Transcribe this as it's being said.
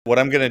What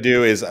I'm going to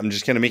do is I'm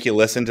just going to make you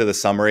listen to the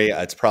summary.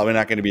 It's probably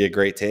not going to be a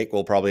great take.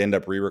 We'll probably end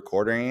up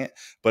re-recording it,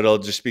 but it'll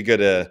just be good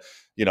to,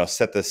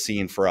 set the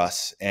scene for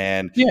us.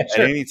 And Yeah, at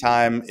sure. any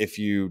time, if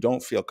you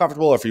don't feel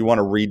comfortable or if you want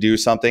to redo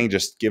something,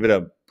 just give it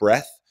a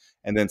breath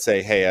and then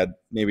say, hey, I'd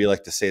maybe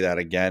like to say that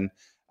again.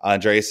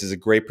 Andreas is a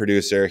great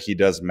producer. He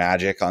does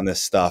magic on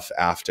this stuff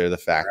after the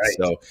fact. Right.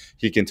 So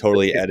he can That's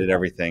totally good to edit know.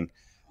 everything.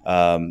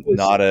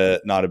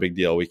 Was Not a big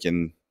deal. We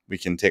can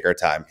take our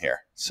time here.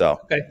 So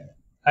okay.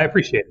 I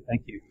appreciate it.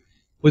 Thank you.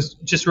 Was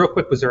just real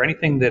quick, was there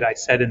anything that I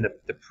said in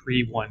the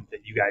pre one that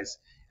you guys,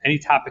 any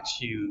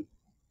topics you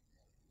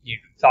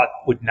thought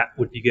would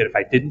be good if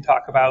I didn't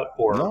talk about,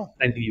 or no.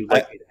 anything you'd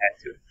like me to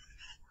add to it?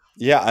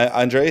 Yeah,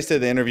 Andreas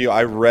did the interview.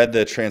 I read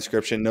the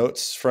transcription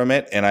notes from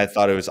it, and I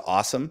thought it was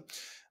awesome.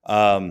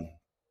 Um,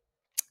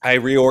 I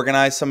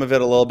reorganized some of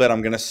it a little bit.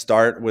 I'm going to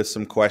start with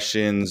some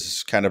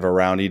questions kind of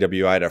around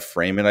EWI to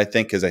frame it, I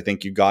think, because I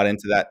think you got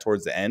into that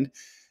towards the end.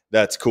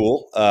 That's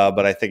cool,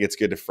 but I think it's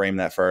good to frame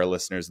that for our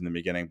listeners in the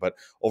beginning. But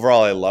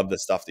overall, I love the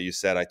stuff that you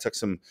said. I took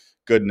some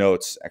good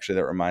notes. Actually,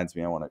 that reminds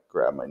me, I want to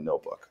grab my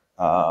notebook.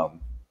 Yeah,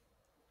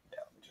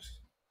 let me just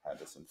have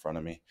this in front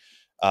of me.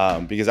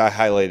 Because I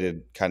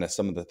highlighted kind of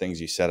some of the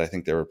things you said. I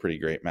think they were pretty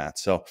great, Matt.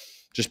 So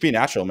just be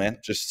natural, man.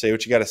 Just say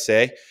what you got to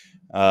say.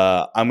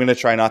 I'm going to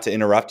try not to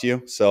interrupt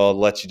you. So I'll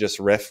let you just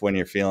riff when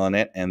you're feeling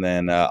it. And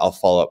then I'll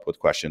follow up with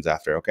questions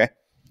after. Okay.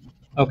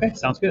 Okay,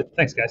 sounds good.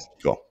 Thanks, guys.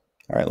 Cool.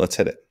 All right, let's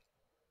hit it.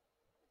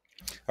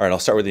 All right, I'll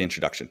start with the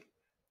introduction.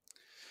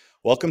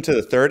 Welcome to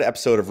the third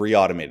episode of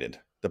ReAutomated,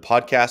 the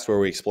podcast where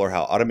we explore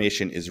how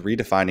automation is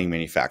redefining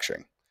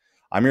manufacturing.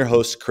 I'm your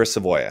host, Chris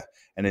Savoya.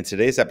 And in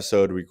today's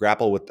episode, we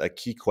grapple with a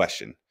key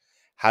question.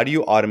 How do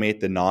you automate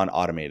the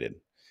non-automated?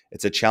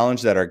 It's a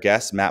challenge that our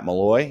guest, Matt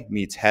Malloy,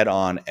 meets head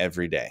on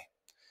every day.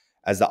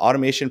 As the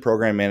automation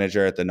program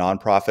manager at the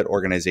nonprofit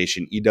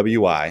organization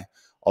EWI,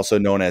 also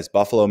known as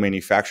Buffalo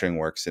Manufacturing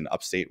Works in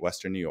upstate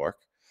Western New York,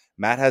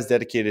 Matt has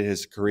dedicated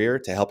his career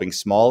to helping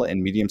small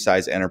and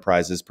medium-sized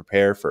enterprises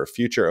prepare for a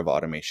future of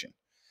automation.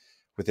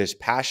 With his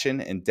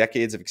passion and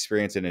decades of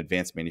experience in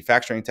advanced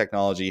manufacturing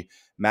technology,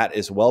 Matt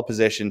is well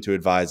positioned to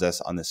advise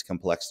us on this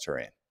complex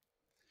terrain.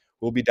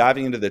 We'll be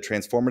diving into the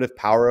transformative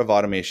power of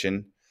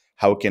automation,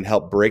 how it can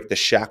help break the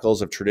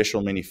shackles of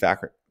traditional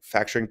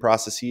manufacturing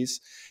processes,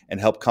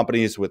 and help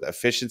companies with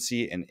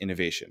efficiency and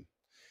innovation.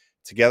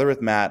 Together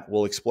with Matt,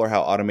 we'll explore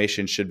how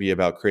automation should be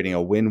about creating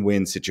a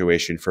win-win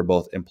situation for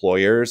both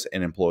employers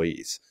and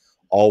employees,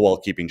 all while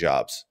keeping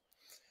jobs.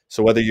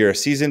 So whether you're a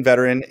seasoned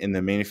veteran in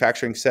the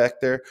manufacturing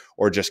sector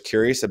or just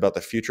curious about the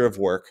future of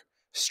work,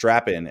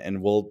 strap in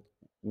and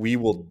we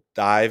will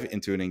dive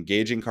into an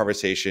engaging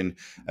conversation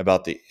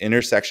about the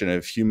intersection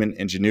of human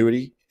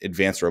ingenuity,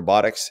 advanced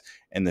robotics,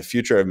 and the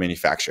future of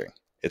manufacturing.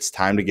 It's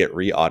time to get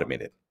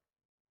re-automated.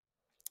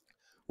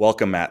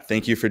 Welcome, Matt.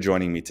 Thank you for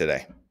joining me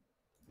today.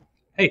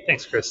 Hey,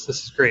 thanks, Chris.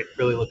 This is great.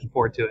 Really looking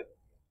forward to it.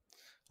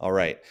 All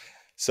right.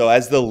 So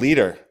as the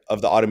leader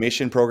of the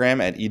automation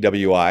program at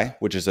EWI,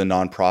 which is a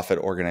nonprofit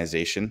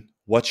organization,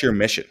 what's your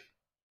mission?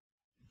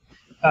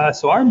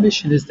 So our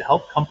mission is to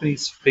help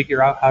companies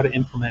figure out how to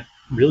implement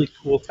really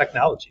cool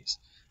technologies.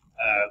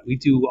 We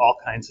do all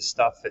kinds of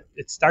stuff.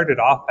 It started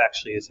off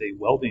actually as a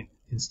welding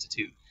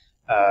institute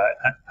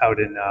out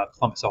in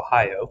Columbus,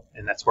 Ohio,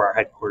 and that's where our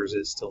headquarters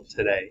is still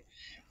today.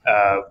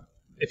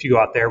 If you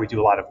go out there, we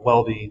do a lot of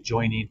welding,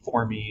 joining,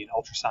 forming,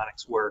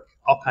 ultrasonics work,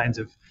 all kinds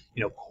of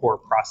core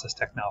process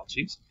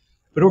technologies.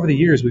 But over the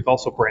years, we've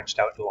also branched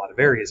out into a lot of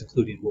areas,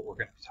 including what we're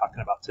going to be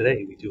talking about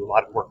today. We do a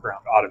lot of work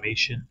around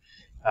automation.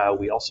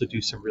 We also do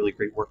some really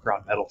great work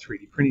around metal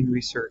 3D printing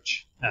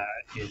research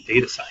and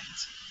data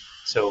science.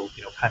 So,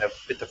 kind of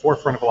at the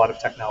forefront of a lot of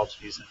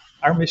technologies. And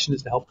our mission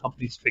is to help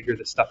companies figure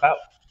this stuff out.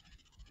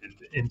 And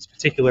in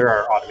particular,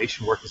 our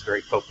automation work is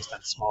very focused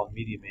on small and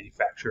medium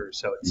manufacturers.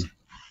 So it's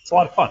a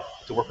lot of fun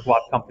to work with a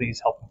lot of companies,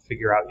 help them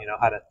figure out,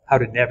 how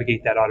to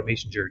navigate that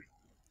automation journey.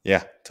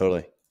 Yeah,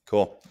 totally.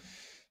 Cool.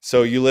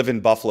 So you live in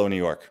Buffalo, New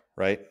York,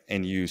 right?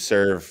 And you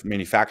serve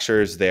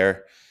manufacturers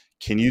there.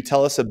 Can you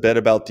tell us a bit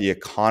about the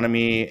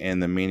economy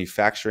and the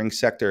manufacturing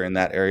sector in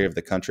that area of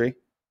the country?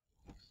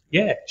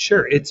 Yeah,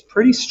 sure. It's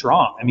pretty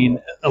strong. I mean,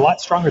 a lot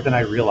stronger than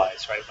I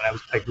realized, right? When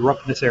I grew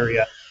up in this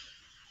area,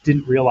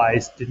 didn't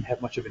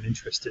have much of an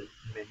interest in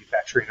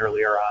manufacturing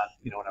earlier on,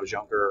 when I was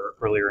younger,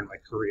 earlier in my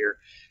career.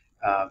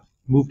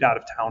 Moved out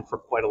of town for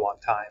quite a long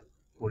time.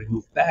 When we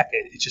moved back,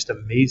 it just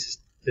amazed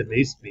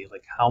me,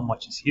 like how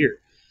much is here.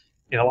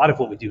 And a lot of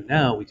what we do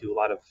now, we do a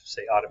lot of,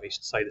 say,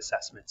 automation site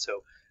assessment.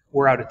 So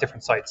we're out at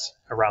different sites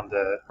around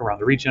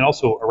the region,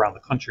 also around the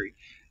country,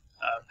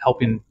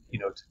 helping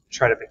to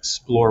try to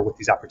explore what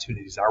these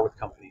opportunities are with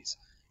companies.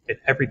 And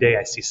every day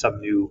I see some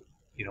new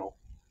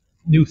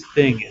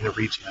thing in the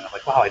region, and I'm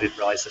like, wow, I didn't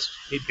realize this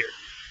was made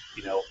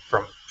here.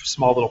 From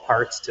small little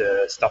parts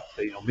to stuff,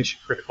 mission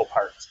critical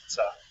parts.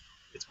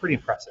 It's pretty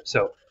impressive.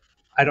 So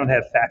I don't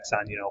have facts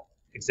on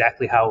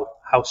exactly how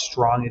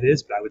strong it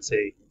is, but I would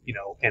say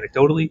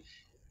anecdotally,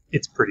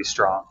 it's pretty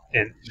strong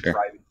and Sure.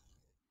 thriving.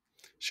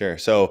 Sure.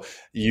 So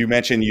you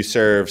mentioned you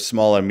serve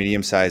small and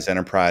medium-sized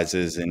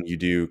enterprises and you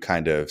do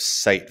kind of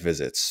site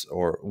visits,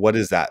 or what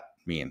does that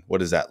mean?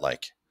 What is that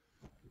like?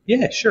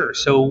 Yeah, sure.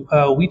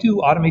 So we do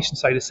automation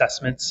site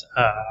assessments.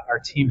 Our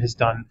team has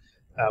done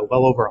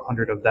well over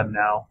 100 of them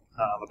now,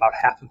 about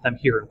half of them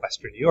here in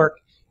Western New York,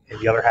 and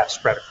the other half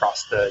spread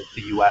across the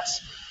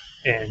U.S.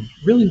 And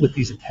really what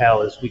these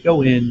entail is we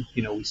go in,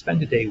 we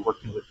spend a day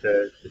working with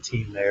the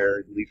team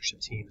there, the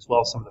leadership team, as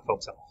well as some of the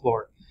folks on the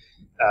floor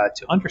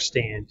to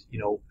understand,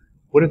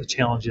 what are the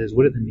challenges,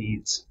 what are the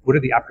needs, what are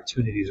the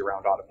opportunities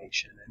around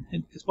automation,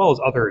 and as well as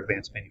other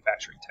advanced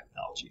manufacturing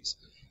technologies.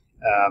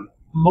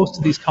 Most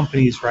of these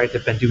companies, right,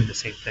 have been doing the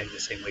same thing the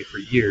same way for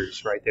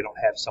years, right? They don't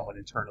have someone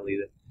internally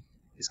that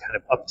is kind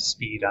of up to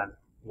speed on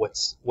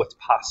what's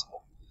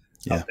possible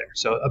out there.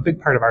 So a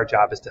big part of our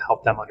job is to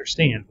help them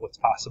understand what's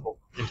possible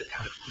and to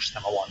kind of push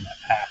them along that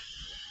path.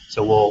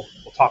 So we'll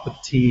talk with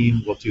the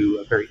team. We'll do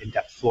a very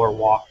in-depth floor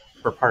walk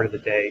for part of the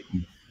day.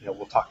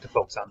 We'll talk to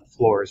folks on the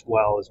floor as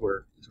well as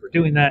we're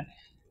doing that.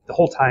 The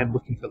whole time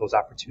looking for those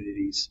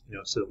opportunities,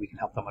 so that we can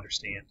help them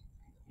understand.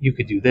 You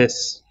could do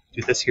this.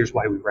 Here's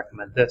why we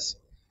recommend this.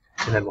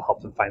 And then we'll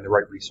help them find the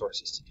right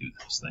resources to do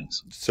those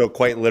things. So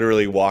quite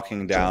literally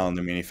walking down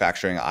the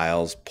manufacturing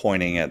aisles,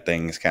 pointing at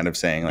things, kind of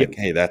saying like,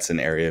 hey, that's an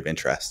area of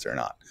interest or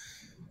not.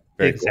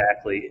 Very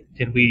exactly.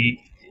 Cool.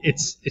 And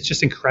it's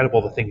just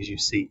incredible the things you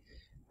see,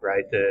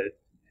 right?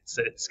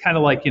 It's kind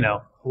of like,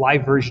 a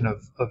live version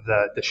of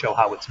the show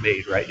How It's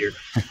Made, right? You're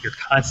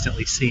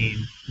constantly seeing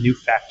new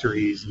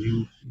factories,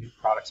 new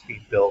products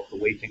being built, the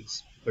way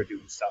things are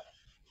doing stuff.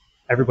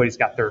 Everybody's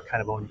got their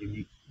kind of own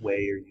unique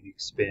way or unique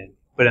spin.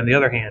 But on the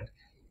other hand,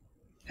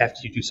 after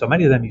you do so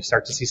many of them, you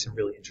start to see some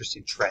really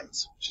interesting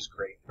trends, which is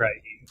great, right?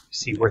 You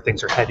see where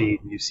things are heading,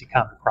 and you see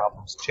common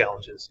problems,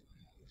 challenges,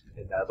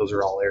 and those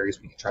are all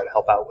areas we can try to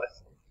help out with.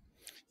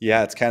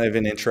 Yeah, it's kind of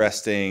an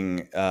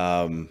interesting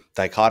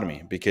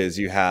dichotomy because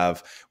you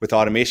have, with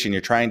automation,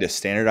 you're trying to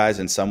standardize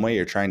in some way.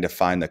 You're trying to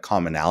find the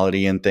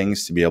commonality in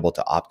things to be able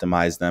to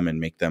optimize them and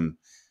make them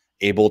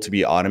able to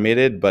be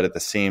automated. But at the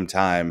same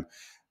time,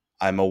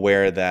 I'm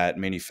aware that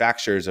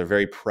manufacturers are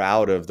very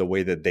proud of the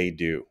way that they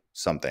do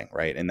something,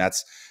 right? And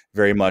that's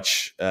very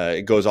much,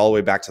 it goes all the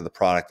way back to the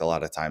product a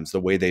lot of times. The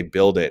way they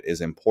build it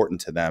is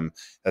important to them.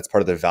 That's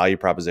part of their value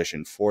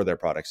proposition for their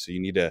products. So you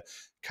need to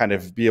kind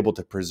of be able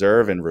to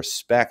preserve and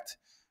respect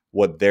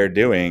what they're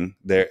doing,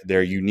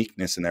 their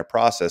uniqueness in their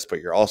process,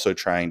 but you're also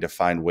trying to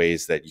find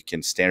ways that you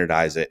can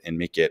standardize it and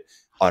make it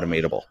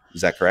automatable.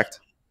 Is that correct?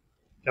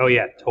 Oh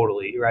yeah,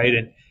 totally. Right.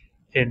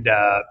 And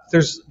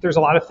there's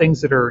a lot of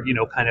things that are,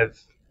 kind of,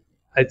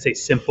 I'd say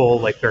simple,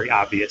 like very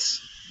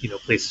obvious,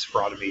 places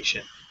for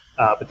automation.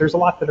 But there's a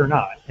lot that are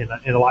not. And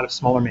a lot of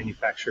smaller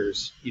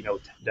manufacturers,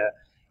 tend to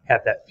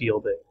have that feel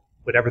that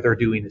whatever they're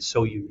doing is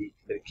so unique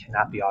that it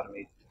cannot be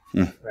automated.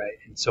 Right.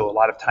 And so a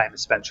lot of time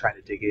is spent trying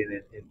to dig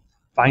in and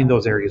find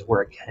those areas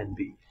where it can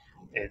be.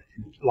 And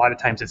a lot of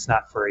times it's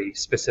not for a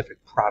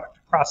specific product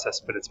or process,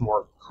 but it's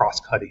more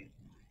cross-cutting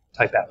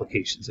type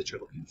applications that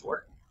you're looking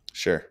for.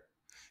 Sure.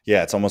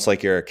 Yeah, it's almost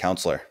like you're a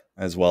counselor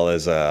as well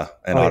as an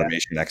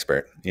automation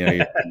expert.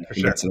 You're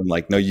convincing them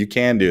like, no, you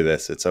can do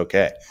this. It's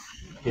okay.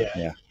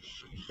 Yeah.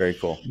 Very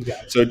cool.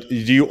 So do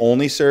you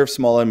only serve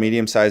small and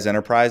medium-sized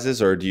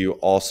enterprises, or do you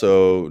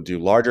also do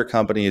larger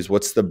companies?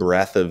 What's the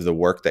breadth of the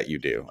work that you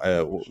do?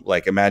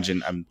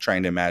 I'm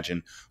trying to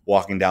imagine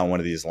walking down one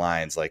of these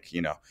lines,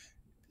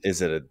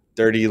 is it a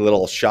dirty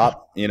little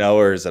shop,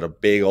 or is it a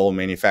big old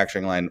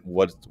manufacturing line?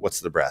 What's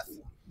the breadth?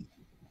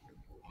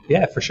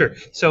 Yeah, for sure.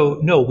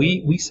 So no,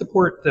 we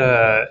support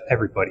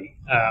everybody.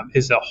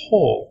 As a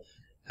whole,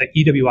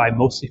 EWI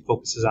mostly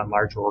focuses on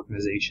larger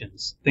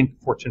organizations. Think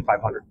Fortune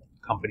 500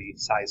 company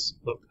size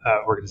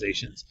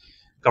organizations,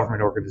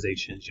 government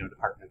organizations,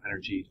 Department of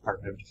Energy,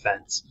 Department of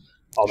Defense,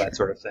 all that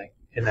sort of thing.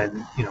 And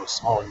then,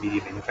 small and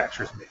medium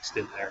manufacturers mixed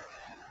in there.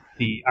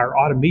 Our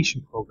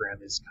automation program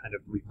is kind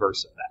of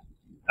reverse of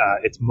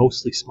that. It's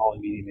mostly small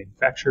and medium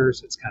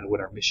manufacturers. It's kind of what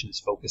our mission is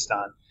focused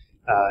on.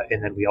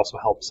 And then we also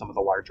help some of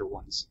the larger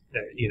ones,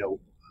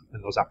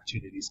 when those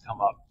opportunities come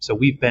up. So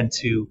we've been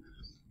to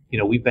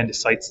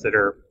sites that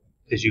are,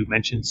 as you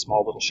mentioned,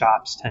 small little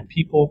shops, 10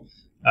 people.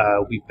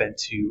 We've been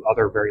to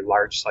other very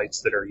large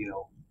sites that are,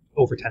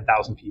 over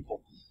 10,000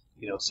 people.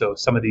 So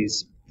some of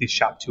these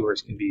shop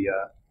tours can be,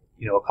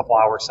 a couple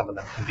hours. Some of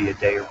them can be a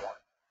day or more.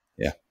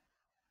 Yeah,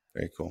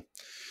 very cool.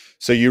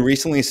 So you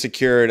recently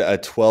secured a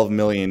 $12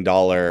 million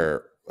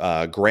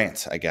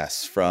grant, I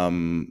guess,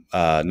 from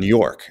New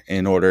York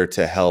in order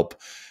to help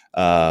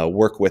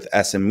work with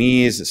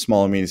SMEs,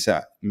 small and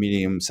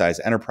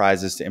medium-sized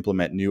enterprises to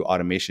implement new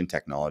automation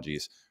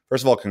technologies.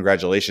 First of all,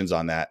 congratulations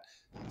on that.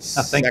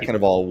 Second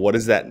of all, what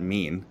does that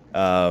mean?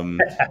 And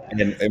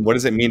what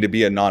does it mean to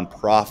be a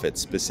nonprofit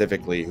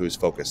specifically who's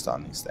focused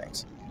on these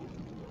things?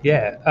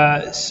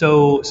 Yeah.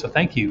 So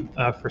thank you,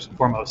 first and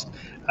foremost.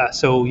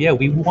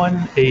 We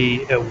won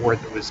a award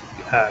that was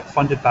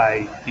funded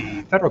by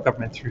the federal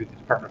government through the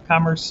Department of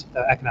Commerce,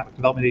 Economic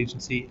Development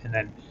Agency, and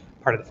then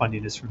part of the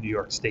funding is from New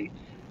York State.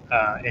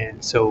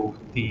 And so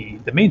the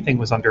main thing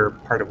was under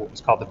part of what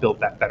was called the Build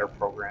Back Better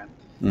program.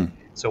 Mm.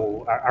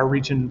 So our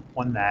region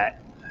won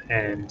that,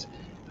 and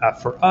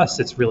for us,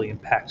 it's really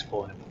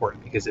impactful and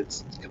important because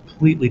it's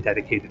completely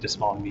dedicated to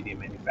small and medium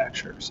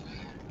manufacturers.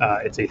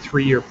 It's a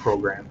 3-year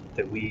program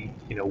that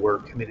we're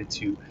committed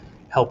to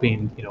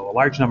helping, a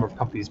large number of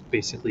companies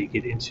basically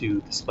get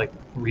into this like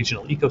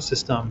regional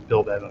ecosystem,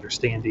 build that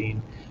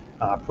understanding,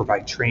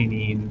 provide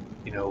training,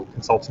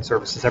 consulting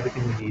services,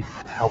 everything we need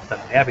to help them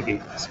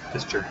navigate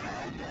this journey.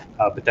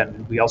 But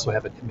then we also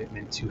have a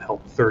commitment to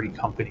help 30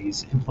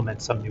 companies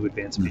implement some new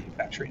advanced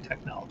manufacturing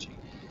technology.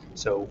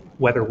 So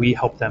whether we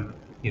help them,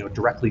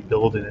 directly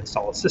build and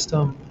install a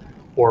system,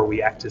 or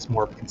we act as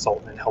more of a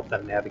consultant and help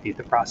them navigate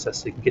the process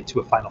so they can get to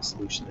a final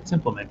solution that's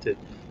implemented,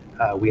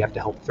 we have to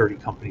help 30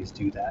 companies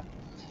do that.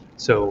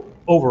 So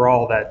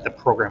overall, that the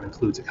program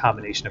includes a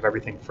combination of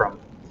everything from,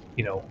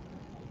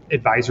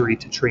 advisory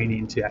to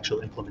training to actual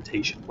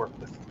implementation work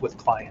with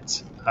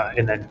clients,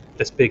 and then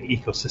this big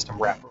ecosystem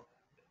wrapper.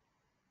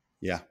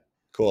 Yeah,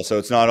 cool. So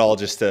it's not all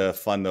just to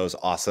fund those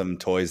awesome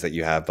toys that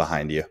you have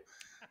behind you.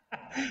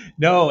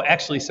 No,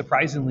 actually,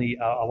 surprisingly,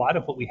 a lot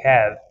of what we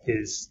have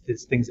is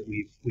things that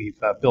we've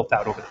built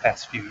out over the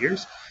past few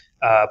years,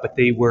 but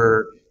they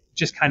were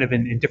just kind of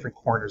in different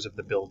corners of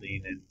the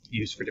building and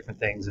used for different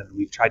things. And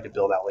we've tried to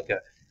build out like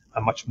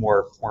a much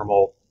more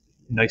formal,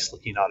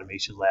 nice-looking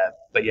automation lab.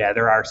 But yeah,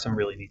 there are some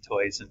really neat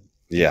toys, and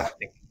Yeah.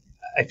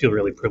 I feel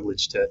really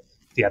privileged to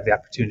have the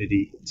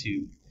opportunity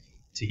to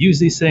use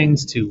these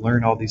things, to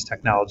learn all these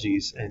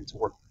technologies, and to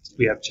work.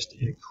 We have just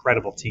an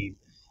incredible team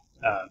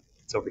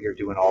that's over here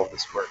doing all of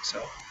this work.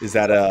 So is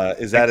that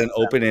an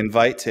open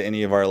invite to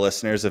any of our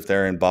listeners if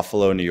they're in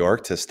Buffalo, New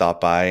York, to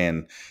stop by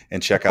and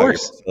check out your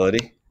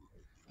facility?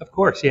 Of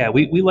course, yeah.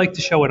 We like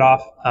to show it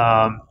off,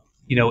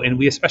 and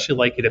we especially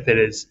like it if it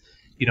is,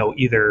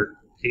 either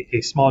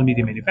a small and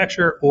medium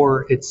manufacturer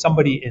or it's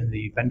somebody in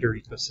the vendor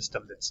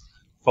ecosystem that's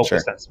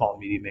focused on small and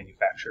medium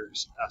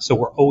manufacturers. So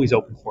we're always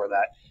open for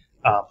that.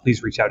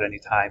 Please reach out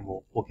anytime.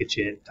 We'll get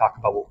you in, talk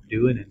about what we're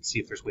doing, and see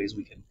if there's ways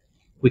we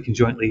can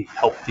jointly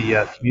help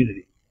the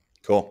community.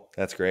 Cool.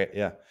 That's great.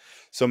 Yeah.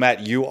 So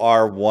Matt, you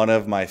are one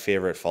of my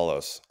favorite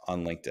follows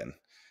on LinkedIn.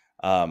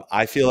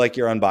 I feel like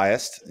you're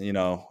unbiased.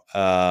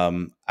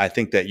 I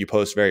think that you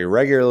post very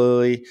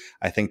regularly.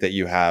 I think that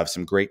you have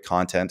some great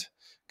content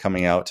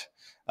coming out.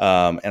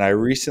 And I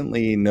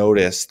recently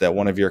noticed that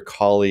one of your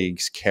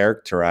colleagues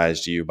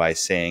characterized you by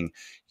saying,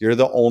 "You're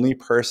the only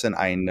person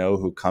I know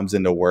who comes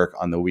into work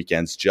on the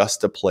weekends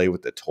just to play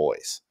with the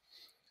toys."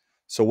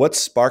 So what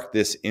sparked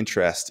this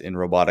interest in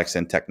robotics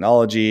and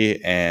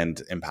technology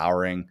and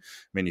empowering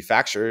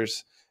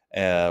manufacturers?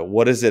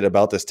 What is it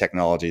about this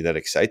technology that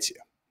excites you?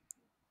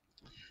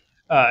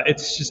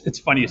 It's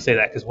funny you say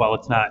that because while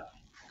it's not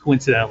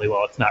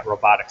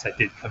robotics, I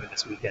did come in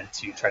this weekend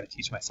to try to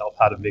teach myself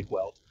how to MIG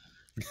weld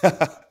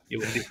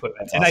with the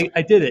equipment. And awesome.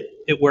 I did it.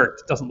 It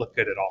worked. It doesn't look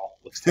good at all.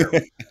 It looks terrible.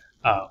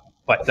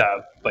 But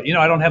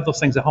I don't have those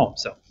things at home,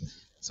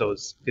 so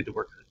it's good to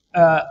work on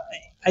it.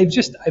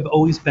 I've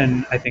always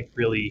been, I think,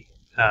 really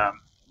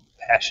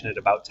passionate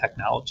about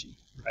technology,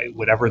 right?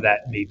 Whatever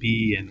that may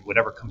be and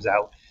whatever comes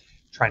out,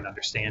 trying to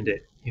understand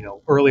it.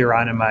 Earlier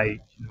on in my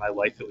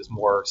life, it was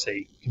more,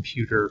 say,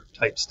 computer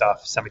type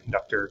stuff,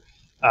 semiconductor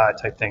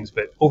type things.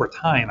 But over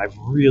time, I've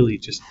really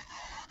just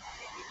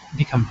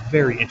become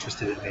very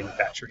interested in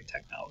manufacturing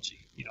technology.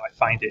 I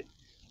find it,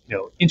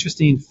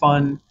 interesting,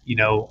 fun,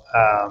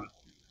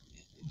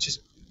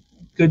 just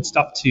good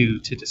stuff to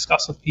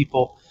discuss with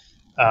people,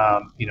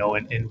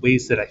 in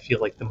ways that I feel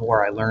like the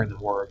more I learn, the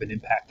more of an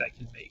impact I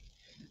can make.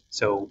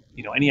 So,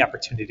 any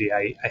opportunity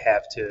I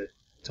have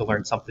to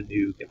learn something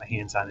new, get my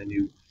hands on a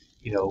new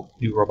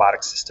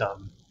robotic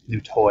system, new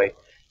toy,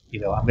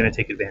 I'm going to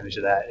take advantage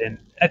of that. And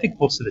I think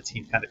most of the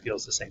team kind of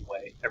feels the same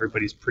way.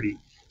 Everybody's pretty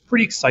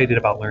excited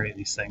about learning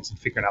these things and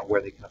figuring out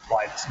where they can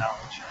apply this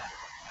knowledge.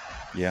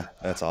 Yeah,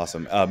 that's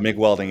awesome. MIG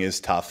welding is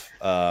tough.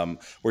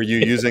 Were you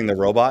using the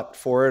robot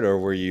for it, or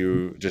were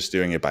you just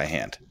doing it by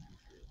hand?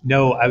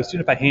 No, I was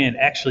doing it by hand.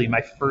 Actually,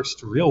 my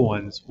first real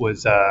ones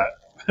was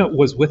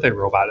with a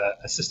robot,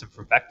 a system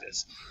from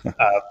Vectis,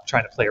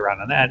 trying to play around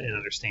on that and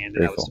understand.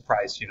 And I was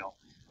surprised,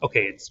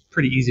 okay, it's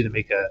pretty easy to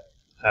make a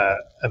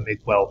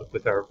MIG weld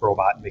with a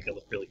robot and make it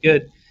look really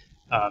good.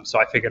 So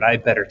I figured I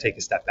better take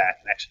a step back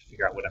and actually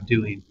figure out what I'm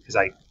doing, because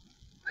I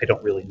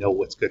don't really know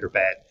what's good or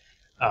bad.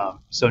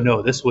 So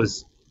no, this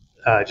was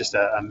just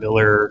a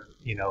Miller,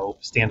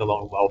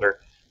 standalone welder,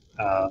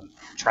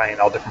 trying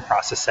all different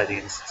process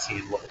settings,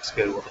 seeing what looks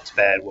good, what looks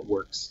bad, what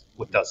works,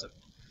 what doesn't.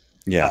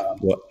 Yeah,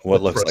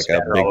 what looks like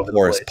a big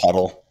porous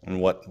puddle, and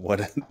what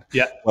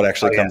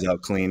actually comes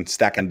out clean,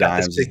 stacking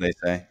dimes, as they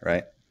say,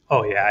 right?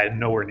 Oh yeah, I'm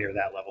nowhere near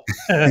that level.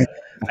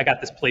 I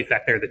got this plate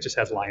back there that just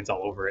has lines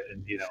all over it,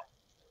 and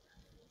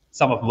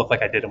some of them look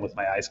like I did them with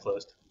my eyes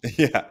closed.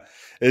 Yeah,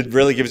 it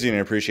really gives you an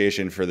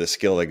appreciation for the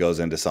skill that goes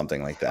into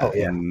something like that. Oh,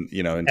 yeah.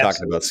 And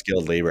talking about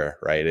skilled labor,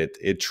 right?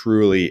 It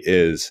truly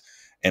is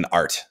an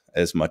art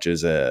as much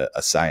as a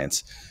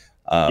science.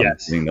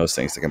 Yes. Getting those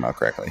things to come out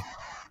correctly.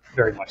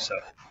 Very much so.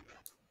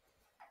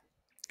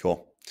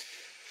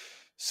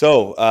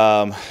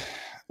 So,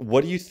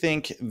 what do you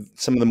think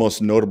some of the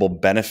most notable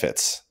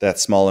benefits that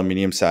small and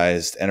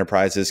medium-sized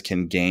enterprises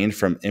can gain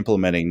from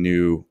implementing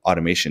new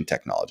automation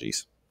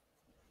technologies?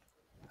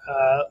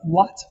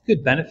 Lots of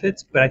good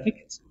benefits, but I think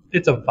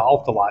it's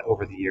evolved a lot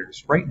over the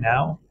years. Right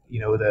now,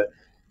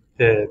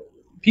 the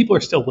people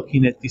are still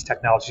looking at these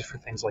technologies for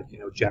things like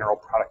general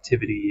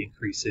productivity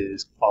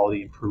increases,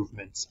 quality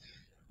improvements,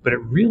 but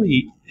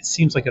it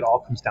seems like it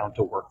all comes down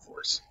to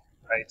workforce,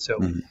 right? So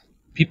Mhm.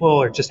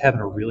 people are just having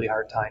a really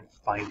hard time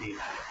finding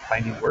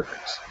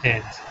workers,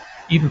 and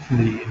even from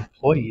the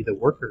employee, the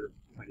worker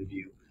point of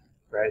view,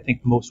 right? I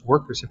think most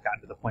workers have gotten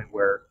to the point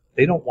where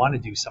they don't want to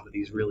do some of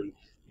these really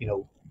you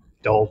know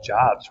dull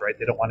jobs, right?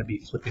 They don't want to be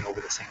flipping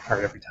over the same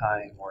part every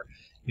time, or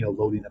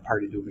loading the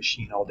part into a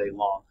machine all day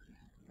long,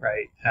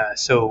 right?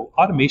 So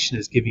automation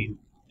is giving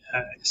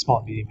small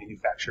and medium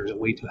manufacturers a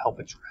way to help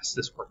address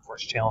this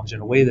workforce challenge in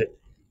a way that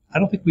I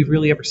don't think we've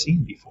really ever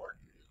seen before.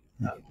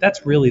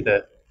 That's really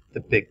the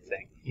big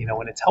thing,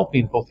 and it's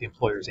helping both the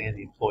employers and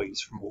the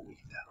employees from what we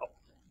can tell.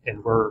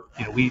 And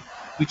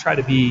we try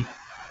to be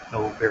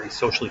very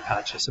socially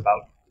conscious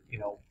about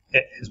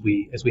as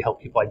we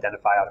help people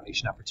identify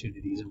automation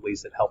opportunities in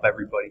ways that help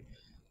everybody.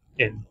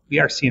 And we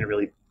are seeing a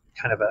really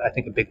kind of I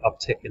think a big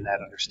uptick in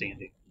that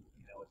understanding.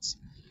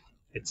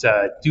 It's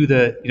do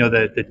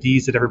the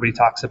D's that everybody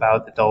talks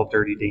about, the dull,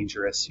 dirty,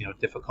 dangerous,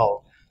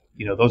 difficult.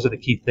 Those are the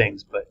key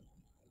things. But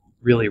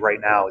really,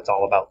 right now, it's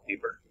all about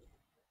labor.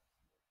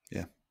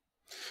 Yeah.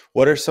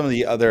 What are some of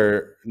the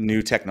other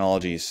new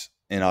technologies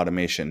in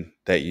automation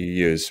that you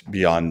use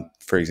beyond,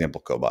 for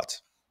example,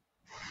 cobots?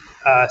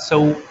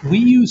 So we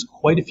use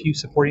quite a few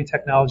supporting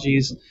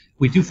technologies.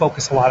 We do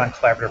focus a lot on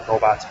collaborative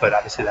robots, but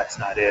obviously that's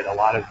not it. A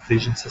lot of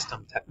vision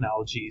system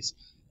technologies.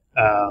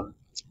 Um,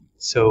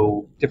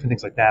 so different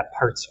things like that,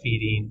 parts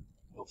feeding,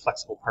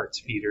 flexible parts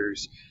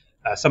feeders.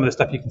 Some of the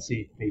stuff you can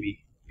see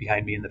maybe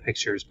behind me in the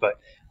pictures, but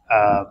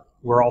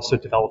we're also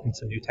developing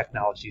some new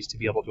technologies to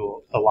be able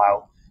to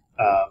allow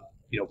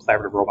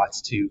collaborative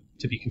robots to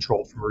be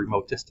controlled from a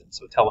remote distance,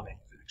 so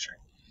telemanufacturing.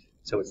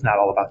 So it's not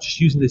all about just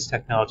using these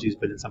technologies,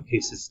 but in some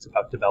cases it's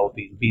about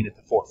developing and being at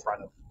the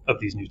forefront of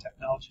these new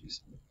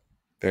technologies.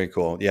 Very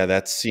cool. Yeah,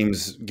 that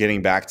seems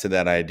getting back to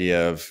that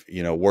idea of,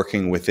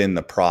 working within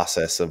the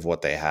process of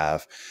what they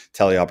have.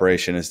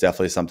 Teleoperation is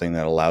definitely something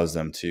that allows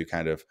them to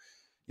kind of,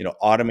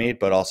 automate,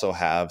 but also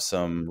have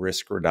some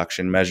risk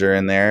reduction measure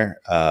in there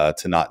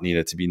to not need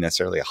it to be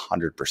necessarily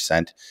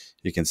 100%.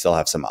 You can still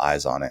have some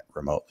eyes on it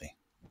remotely.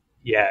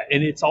 Yeah,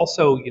 and it's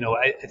also,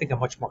 I think a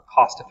much more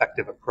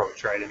cost-effective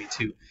approach, right? I mean,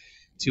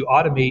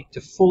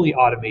 to fully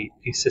automate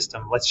a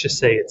system, let's just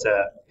say it's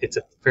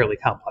a fairly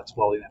complex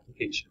welding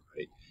application,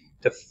 right?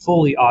 To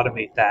fully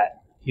automate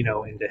that,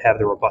 and to have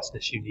the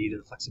robustness you need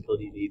and the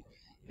flexibility you need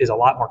is a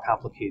lot more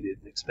complicated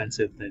and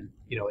expensive than,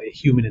 a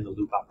human in the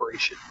loop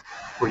operation,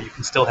 where you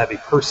can still have a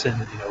person,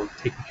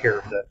 taking care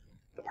of the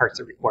parts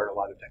that require a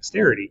lot of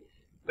dexterity,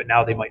 but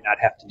now they might not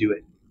have to do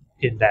it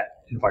in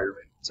that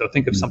environment. So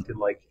think of something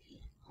like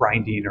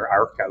grinding or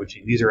arc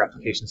gouging. These are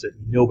applications that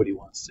nobody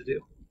wants to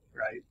do,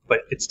 right?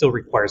 But it still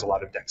requires a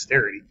lot of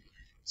dexterity.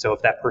 So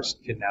if that person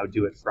can now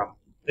do it from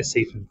a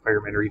safe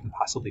environment or even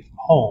possibly from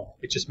home,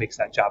 it just makes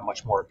that job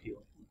much more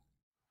appealing.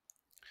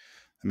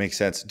 That makes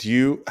sense. Do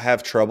you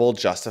have trouble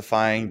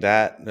justifying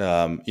that?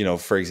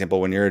 For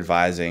example, when you're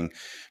advising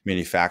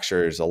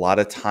manufacturers, a lot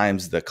of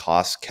times the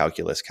cost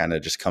calculus kind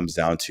of just comes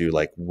down to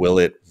like, will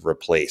it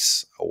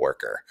replace a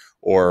worker,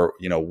 or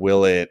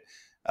will it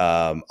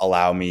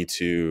allow me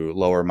to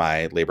lower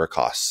my labor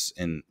costs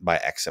by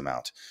X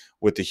amount?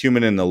 With the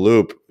human in the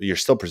loop, you're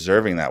still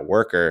preserving that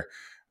worker.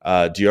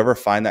 Do you ever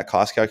find that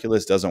cost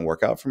calculus doesn't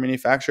work out for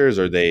manufacturers,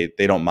 or they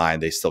don't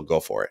mind, they still go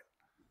for it?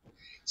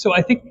 So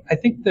I think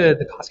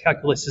the cost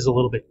calculus is a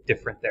little bit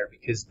different there,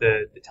 because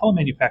the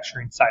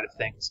telemanufacturing side of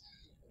things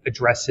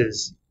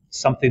addresses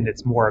something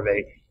that's more of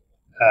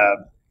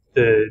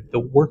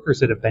the workers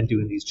that have been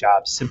doing these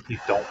jobs simply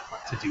don't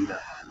want to do them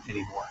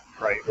anymore,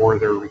 right? Or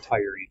they're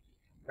retiring,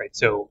 right?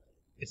 So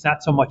it's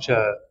not so much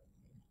a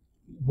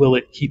will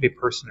it keep a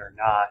person or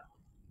not.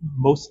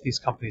 Most of these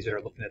companies that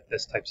are looking at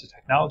this types of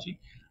technology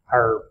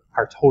are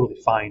totally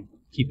fine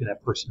keeping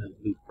that person in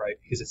the loop, right?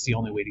 Because it's the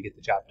only way to get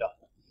the job done.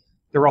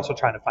 They're also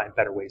trying to find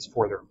better ways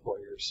for their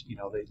employers.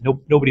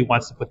 Nobody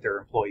wants to put their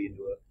employee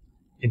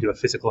into a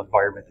physical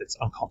environment that's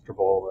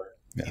uncomfortable or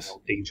Yes.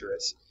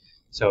 dangerous.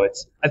 So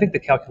I think the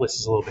calculus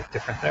is a little bit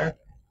different there.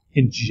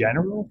 In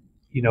general,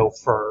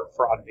 for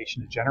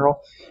automation in general,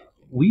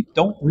 we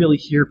don't really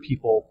hear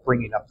people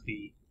bringing up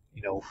the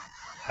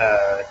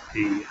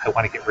I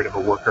want to get rid of a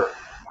worker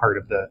part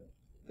of the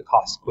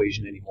cost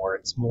equation anymore.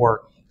 It's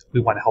more we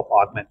want to help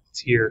augment what's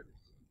here.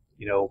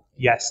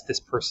 Yes, this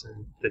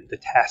person, the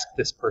task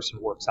this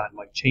person works on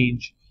might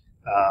change,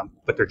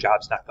 but their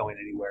job's not going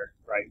anywhere,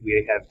 right?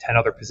 We have 10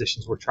 other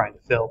positions we're trying to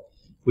fill.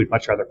 We'd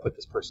much rather put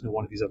this person in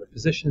one of these other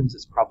positions.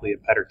 It's probably a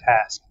better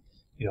task,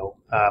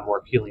 more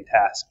appealing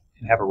task,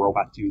 and have a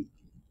robot do,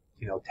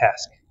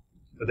 task,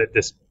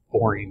 this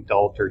boring,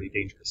 dull, dirty,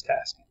 dangerous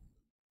task.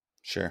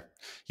 Sure.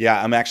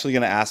 Yeah, I'm actually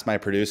going to ask my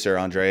producer,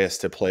 Andreas,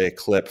 to play a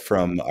clip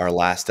from our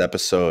last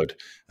episode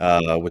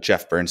with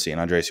Jeff Bernstein.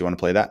 Andreas, you want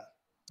to play that?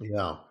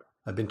 Yeah,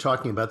 I've been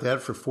talking about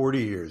that for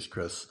 40 years,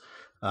 Chris.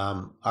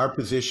 Our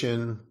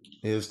position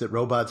is that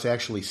robots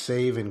actually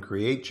save and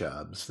create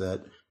jobs,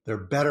 that they're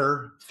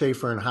better,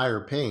 safer, and higher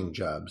paying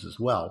jobs as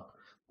well.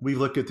 We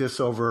looked at this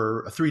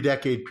over a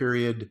 3-decade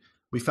period.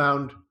 We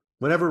found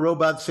whenever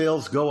robot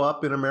sales go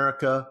up in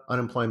America,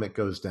 unemployment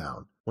goes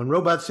down. When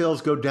robot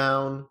sales go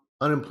down,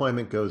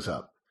 unemployment goes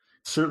up.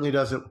 Certainly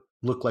doesn't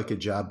look like a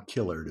job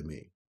killer to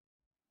me.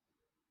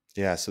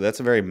 Yeah, so that's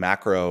a very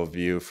macro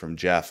view from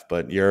Jeff,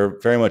 but you're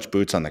very much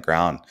boots on the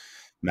ground,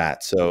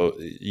 Matt. So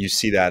you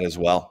see that as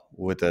well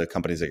with the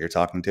companies that you're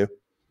talking to?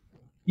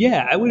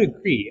 Yeah, I would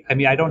agree. I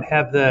mean, I don't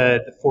have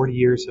the 40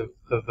 years of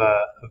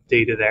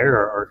data there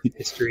or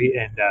history,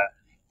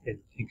 and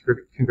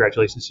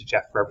congratulations to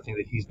Jeff for everything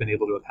that he's been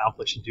able to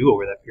accomplish and do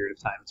over that period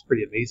of time. It's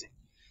pretty amazing.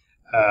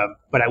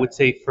 But I would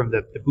say from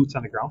the boots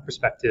on the ground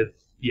perspective,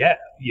 yeah,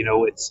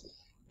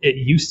 it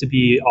used to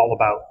be all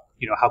about,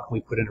 how can we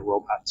put in a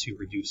robot to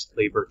reduce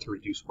labor, to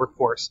reduce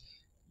workforce.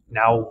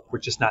 Now we're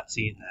just not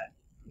seeing that.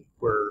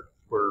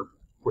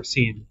 We're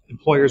seeing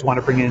employers want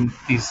to bring in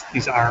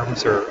these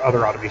arms or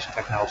other automation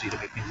technology to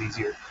make things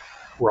easier.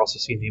 We're also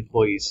seeing the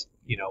employees,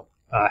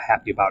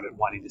 happy about it,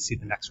 wanting to see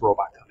the next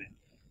robot come in.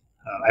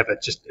 I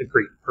have just a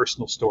great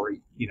personal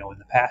story, in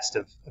the past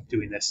of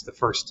doing this. The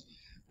first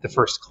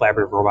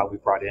collaborative robot we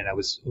brought in, I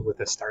was with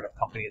a startup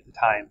company at the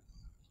time.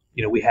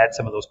 We had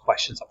some of those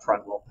questions up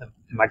front. Well,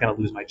 am I going to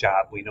lose my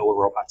job? We know a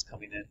robot's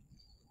coming in.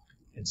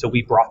 And so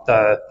we brought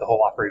the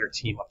whole operator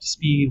team up to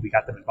speed. We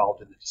got them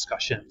involved in the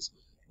discussions.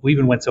 We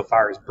even went so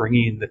far as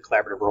bringing the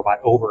collaborative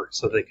robot over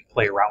so they could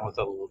play around with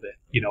it a little bit,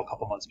 a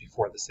couple months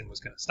before this thing was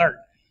going to start.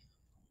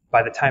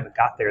 By the time it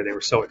got there, they were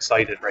so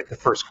excited, right? The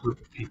first group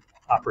of people,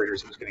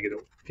 operators that was going to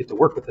get to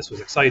work with this was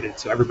excited.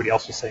 So everybody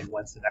else was saying,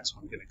 when's the next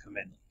one going to come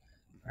in,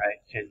 right?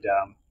 And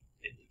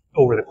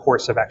over the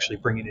course of actually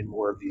bringing in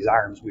more of these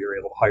arms, we were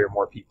able to hire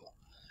more people,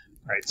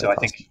 right? So I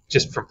think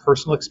just from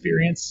personal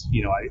experience,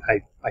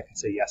 I can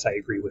say, yes, I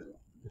agree with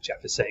what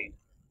Jeff is saying.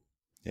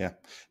 Yeah,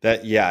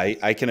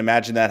 I can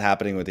imagine that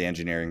happening with the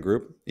engineering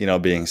group,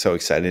 being so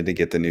excited to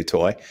get the new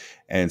toy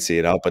and see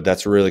it out. But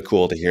that's really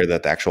cool to hear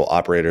that the actual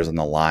operators on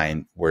the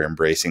line were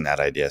embracing that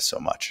idea so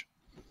much.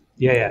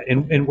 Yeah.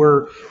 And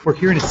we're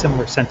hearing a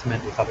similar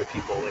sentiment with other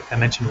people. Like I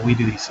mentioned, when we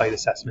do these site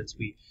assessments,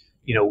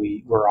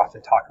 we're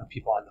often talking to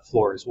people on the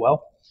floor as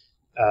well.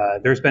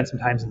 There's been some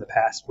times in the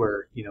past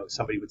where,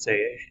 somebody would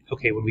say,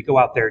 okay, when we go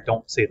out there,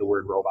 don't say the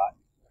word robot.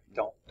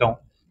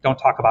 Don't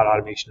talk about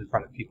automation in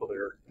front of people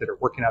that are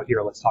working out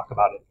here. Let's talk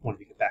about it when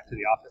we get back to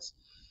the office.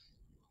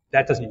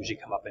 That doesn't usually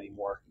come up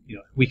anymore.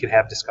 We can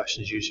have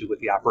discussions usually with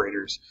the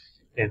operators,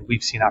 and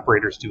we've seen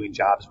operators doing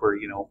jobs where,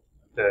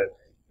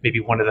 maybe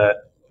one of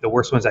the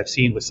worst ones I've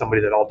seen was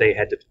somebody that all day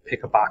had to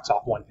pick a box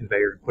off one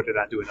conveyor and put it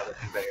onto another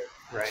conveyor,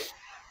 right?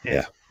 And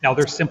yeah. Now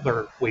there's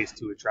simpler ways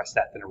to address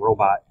that than a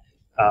robot,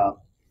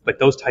 but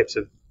those types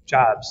of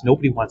jobs,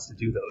 nobody wants to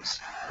do those,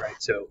 right?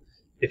 So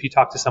if you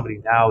talk to somebody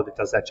now that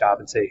does that job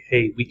and say,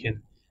 hey, we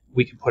can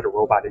put a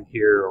robot in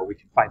here, or we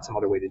can find some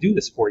other way to do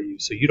this for you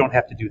so you don't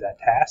have to do that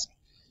task,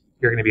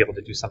 you're going to be able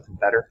to do something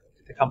better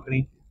at the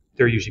company,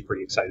 they're usually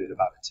pretty excited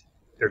about it.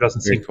 There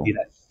doesn't seem to be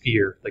that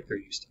fear like there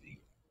used to be.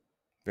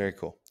 Very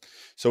cool.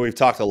 So we've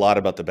talked a lot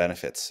about the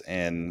benefits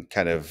and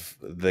kind of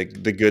the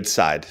good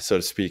side, so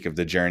to speak, of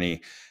the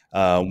journey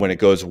when it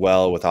goes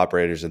well with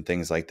operators and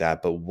things like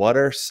that. But what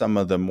are some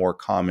of the more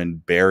common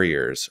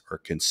barriers or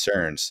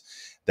concerns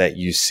that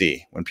you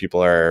see when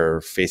people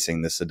are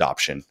facing this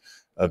adoption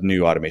of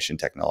new automation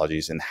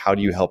technologies, and how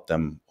do you help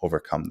them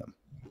overcome them?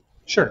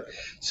 Sure.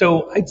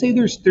 So I'd say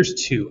there's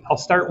two. I'll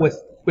start with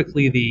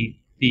quickly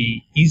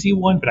the easy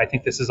one, but I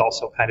think this is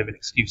also kind of an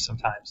excuse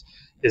sometimes,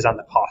 is on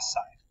the cost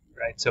side,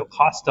 right? So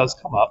cost does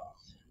come up,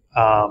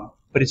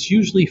 but it's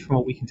usually, from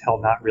what we can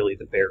tell, not really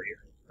the barrier,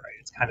 right?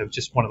 It's kind of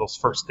just one of those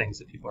first things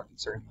that people are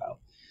concerned about.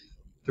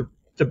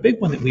 The big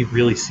one that we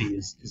really see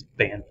is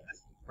bandwidth,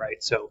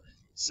 right? So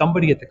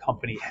somebody at the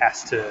company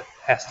has to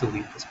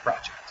lead this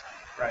project,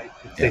 right?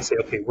 If they say,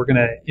 okay, we're going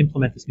to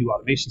implement this new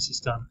automation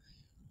system.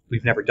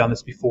 We've never done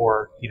this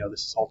before.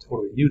 This is all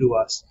totally new to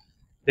us.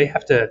 They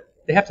have to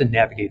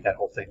navigate that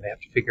whole thing. They have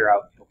to figure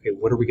out, okay,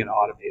 what are we going to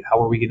automate?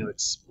 How are we going to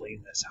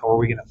explain this? How are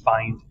we going to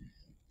find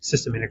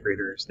system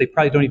integrators? They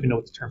probably don't even know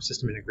what the term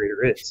system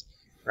integrator is,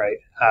 right?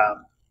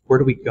 Where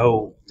do we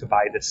go to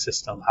buy this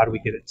system? How do we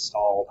get it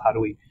installed? How do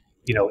we,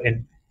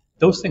 and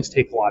those things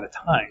take a lot of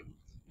time.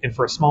 And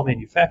for a small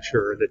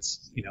manufacturer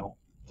that's,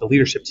 the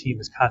leadership team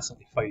is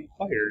constantly fighting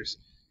fires,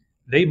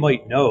 they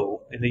might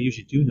know, and they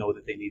usually do know,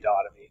 that they need to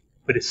automate.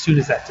 But as soon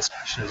as that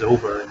discussion is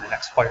over and the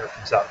next fire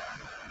comes up,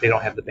 they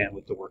don't have the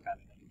bandwidth to work on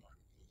it anymore.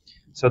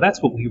 So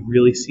that's what we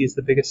really see as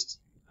the biggest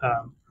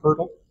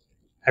hurdle.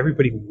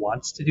 Everybody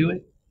wants to do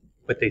it,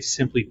 but they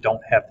simply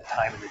don't have the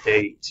time in the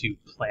day to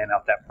plan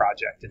out that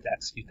project and to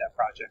execute that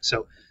project.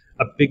 So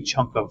a big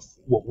chunk of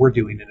what we're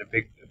doing, and a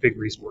big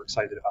reason we're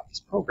excited about this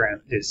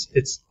program, is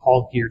it's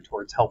all geared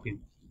towards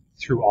helping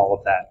through all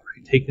of that,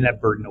 right? Taking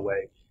that burden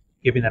away,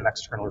 giving them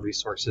external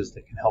resources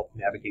that can help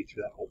navigate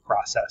through that whole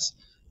process,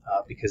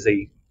 because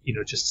they,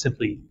 just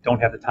simply don't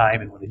have the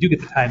time, and when they do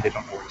get the time, they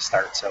don't know where to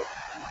start, so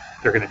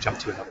they're going to jump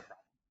to another problem.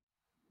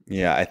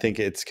 Yeah, I think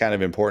it's kind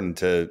of important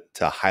to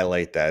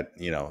highlight that,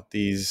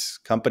 these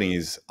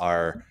companies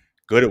are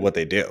good at what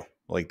they do.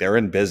 Like, they're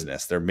in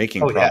business, they're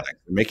making products,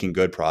 they're making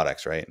good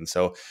products, right? And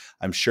so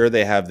I'm sure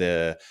they have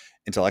the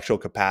intellectual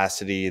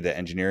capacity, the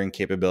engineering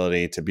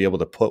capability to be able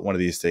to put one of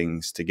these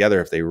things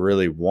together if they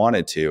really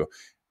wanted to.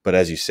 But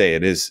as you say,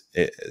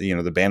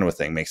 the bandwidth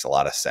thing makes a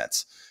lot of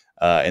sense.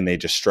 And they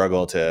just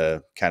struggle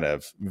to kind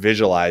of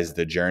visualize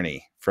the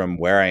journey from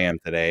where I am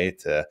today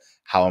to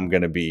how I'm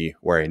going to be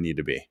where I need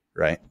to be,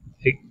 right?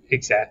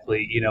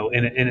 Exactly.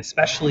 And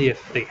especially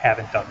if they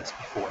haven't done this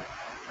before,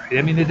 right?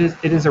 I mean, it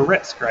is a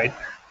risk, right?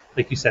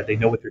 Like you said, they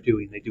know what they're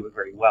doing, they do it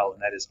very well,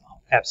 and that is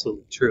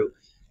absolutely true.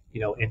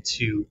 And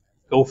to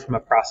go from a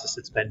process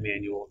that's been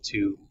manual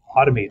to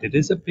automated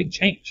is a big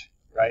change,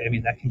 right? I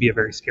mean, that can be a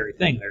very scary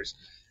thing.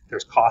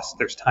 There's cost,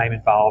 there's time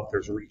involved,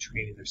 there's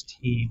retraining, there's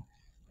team,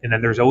 and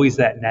then there's always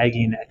that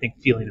nagging, I think,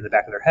 feeling in the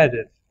back of their head,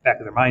 back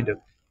of their mind of,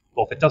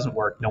 well, if it doesn't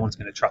work, no one's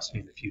going to trust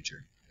me in the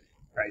future,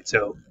 right?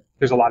 So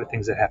there's a lot of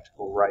things that have to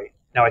go right.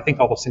 Now, I think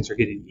all those things are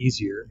getting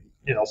easier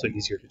and also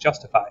easier to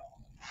justify.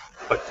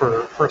 But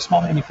for a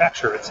small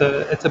manufacturer, it's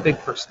a big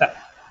first step.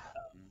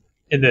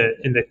 And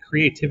the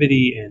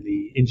creativity and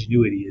the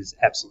ingenuity is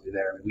absolutely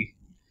there. I mean,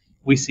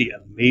 we see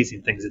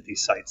amazing things at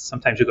these sites.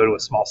 Sometimes you go to a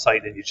small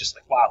site and you're just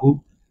like,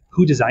 wow,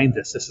 who designed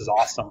this? This is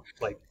awesome.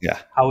 Like,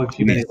 how have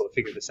you been able to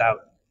figure this out?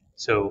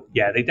 So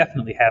yeah, they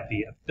definitely have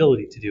the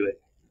ability to do it.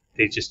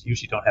 They just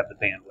usually don't have the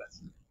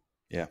bandwidth.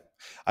 Yeah.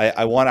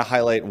 I want to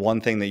highlight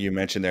one thing that you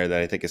mentioned there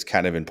that I think is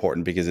kind of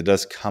important because it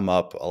does come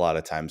up a lot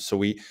of times.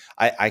 So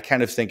I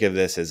kind of think of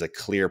this as a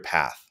clear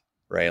path,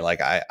 right? Like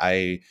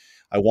I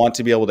want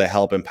to be able to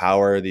help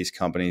empower these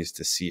companies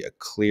to see a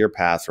clear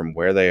path from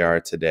where they are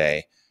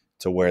today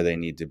to where they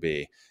need to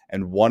be.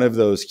 And one of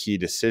those key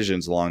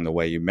decisions along the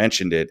way, you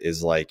mentioned it,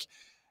 is like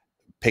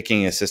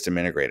picking a system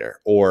integrator,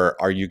 or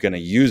are you going to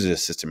use a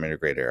system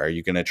integrator? Are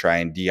you going to try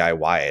and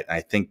DIY it? And I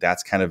think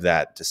that's kind of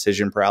that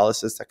decision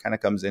paralysis that kind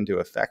of comes into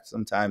effect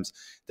sometimes.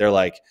 They're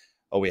like,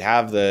 oh, we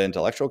have the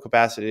intellectual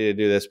capacity to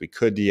do this. We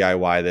could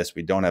DIY this.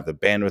 We don't have the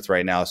bandwidth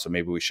right now, so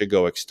maybe we should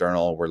go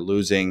external. We're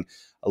losing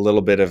a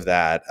little bit of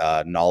that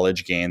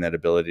knowledge gain, that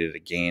ability to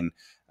gain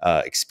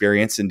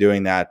experience in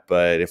doing that.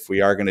 But if we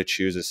are going to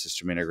choose a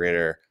system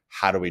integrator,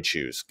 how do we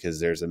choose?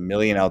 Because there's a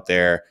million out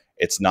there.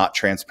 It's not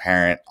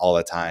transparent all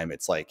the time.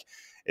 It's like,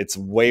 it's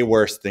way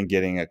worse than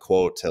getting a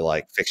quote to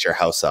like fix your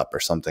house up or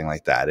something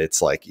like that.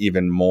 It's like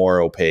even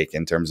more opaque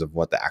in terms of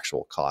what the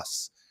actual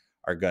costs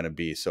are going to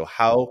be. So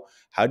how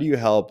do you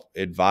help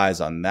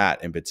advise on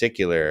that in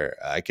particular?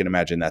 I can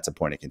imagine that's a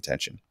point of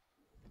contention.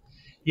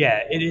 Yeah,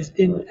 it is.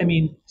 I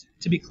mean,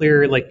 to be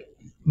clear, like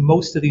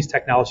most of these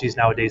technologies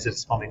nowadays that a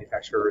small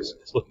manufacturer is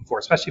looking for,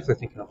 especially if they're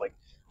thinking of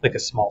like a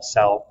small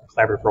cell, a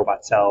collaborative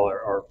robot cell,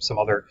 or some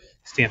other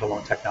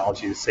standalone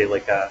technology, say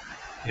like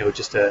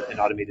just an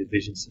automated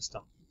vision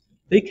system.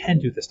 They can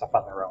do this stuff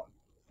on their own.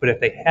 But if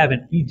they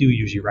haven't, we do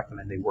usually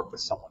recommend they work with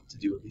someone to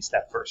do at least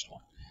that first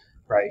one,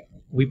 right?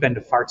 We've been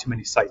to far too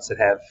many sites that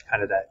have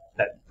kind of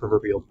that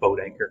proverbial boat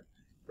anchor,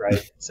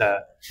 right? It's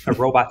a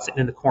robot sitting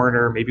in the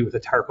corner, maybe with a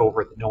tarp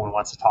over it that no one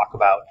wants to talk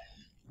about,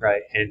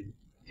 right? And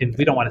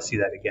we don't want to see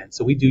that again.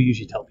 So we do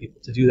usually tell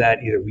people to do that.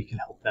 Either we can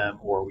help them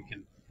or we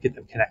can get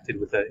them connected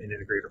with an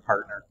integrator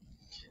partner.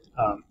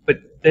 But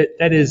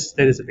that is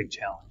a big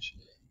challenge.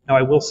 Now,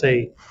 I will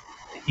say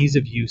the ease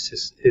of use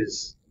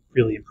is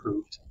really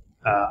improved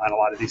on a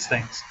lot of these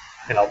things.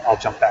 And I'll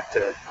jump back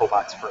to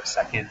cobots for a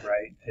second,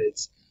 right?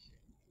 It's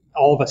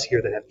all of us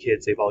here that have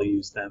kids, they've all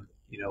used them.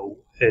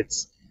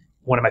 It's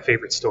one of my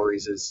favorite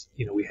stories is,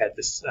 we had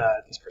this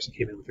person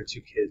came in with their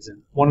two kids,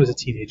 and one was a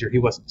teenager. He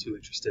wasn't too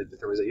interested, but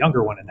there was a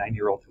younger one, a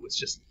 9-year-old, who was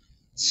just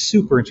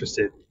super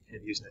interested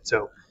in using it.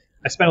 So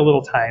I spent a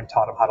little time,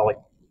 taught him how to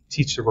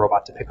teach the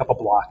robot to pick up a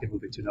block and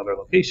move it to another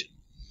location.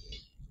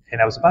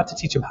 And I was about to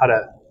teach him how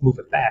to move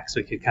it back so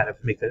he could kind of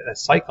make a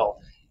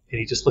cycle. And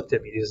he just looked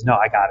at me and he says, "No,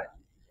 I got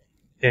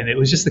it." And it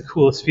was just the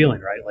coolest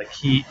feeling, right? Like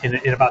he,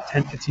 in about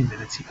 10, 15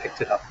 minutes, he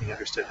picked it up and he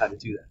understood how to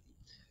do that.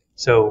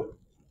 So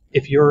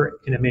if you're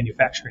in a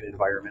manufacturing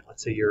environment,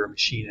 let's say you're a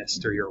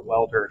machinist or you're a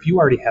welder, if you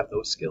already have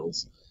those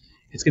skills,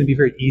 it's going to be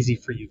very easy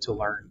for you to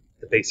learn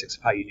the basics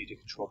of how you need to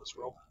control this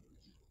robot.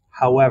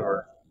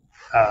 However,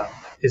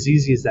 as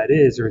easy as that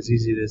is, or as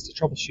easy it is to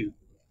troubleshoot,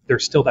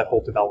 there's still that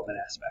whole development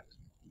aspect.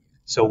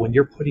 So when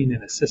you're putting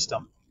in a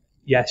system,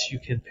 yes, you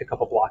can pick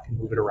up a block and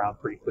move it around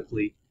pretty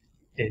quickly,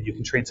 and you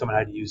can train someone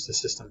how to use the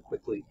system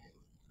quickly.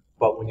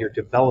 But when you're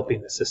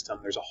developing the system,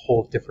 there's a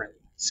whole different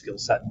skill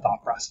set and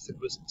thought process that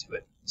goes into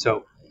it.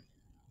 So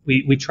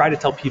we try to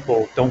tell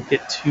people don't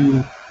get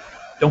too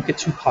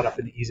caught up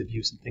in the ease of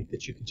use and think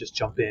that you can just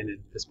jump in and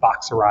this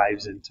box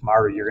arrives and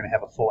tomorrow you're going to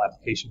have a full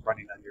application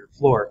running on your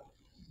floor.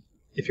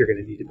 If you're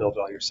going to need to build it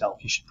all yourself,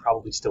 you should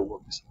probably still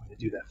work with someone to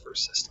do that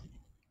first system.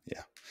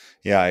 Yeah.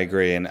 Yeah, I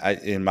agree. And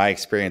in my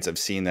experience, I've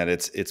seen that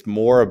it's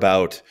more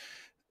about,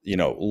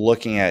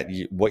 looking at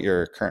what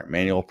your current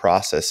manual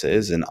process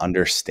is and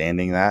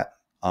understanding that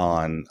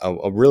on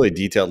a really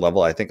detailed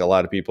level. I think a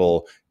lot of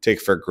people take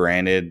for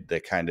granted the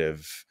kind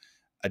of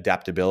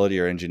adaptability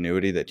or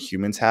ingenuity that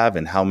humans have,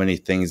 and how many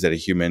things that a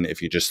human,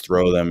 if you just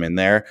throw them in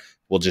there,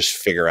 will just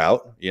figure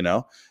out.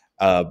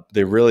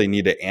 They really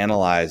need to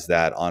analyze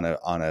that on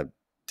a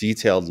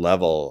detailed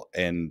level.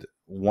 And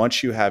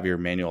once you have your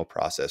manual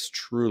process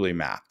truly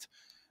mapped,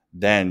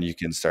 then you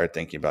can start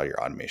thinking about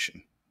your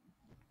automation.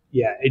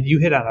 Yeah, and you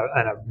hit on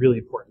a really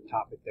important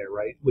topic there,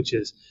 right? Which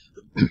is,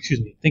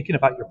 excuse me, thinking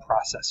about your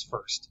process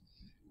first,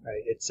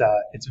 right? It's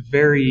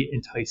very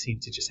enticing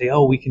to just say,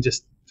 oh, we can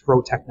just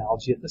throw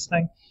technology at this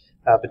thing,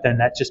 but then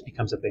that just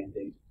becomes a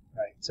band-aid,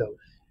 right? So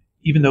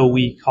even though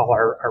we call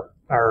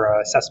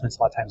our assessments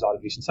a lot of times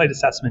automation site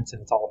assessments,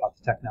 and it's all about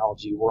the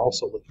technology, we're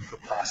also looking for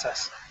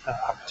process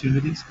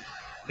opportunities.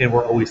 And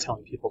we're always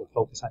telling people to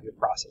focus on your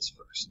process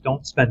first.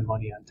 Don't spend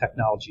money on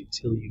technology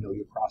until you know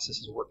your process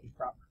is working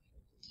properly.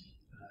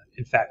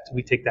 In fact,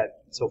 we take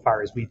that so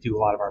far as we do a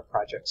lot of our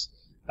projects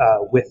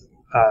with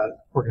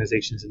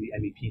organizations in the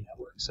MEP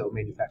network, so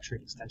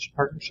Manufacturing Extension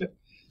Partnership.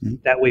 Mm-hmm.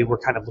 That way, we're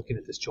kind of looking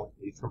at this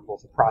jointly from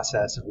both a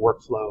process and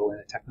workflow and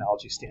a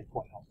technology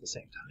standpoint all at the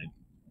same time.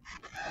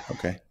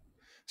 Okay.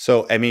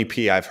 So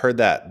MEP, I've heard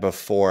that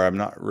before. I'm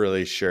not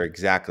really sure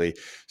exactly.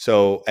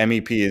 So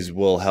MEPs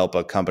will help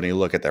a company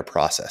look at their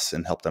process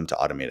and help them to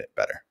automate it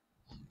better.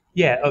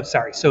 Yeah. Oh,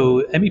 sorry.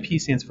 So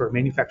MEP stands for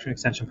Manufacturing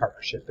Extension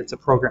Partnership. It's a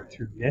program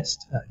through NIST,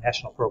 a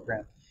national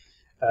program.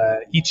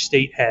 Each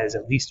state has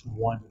at least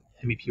one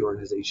MEP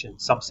organization.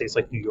 Some states,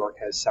 like New York,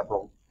 has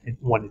several,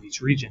 one in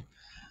each region.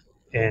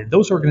 And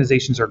those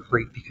organizations are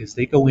great because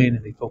they go in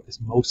and they focus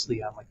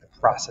mostly on like the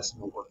process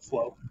and the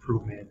workflow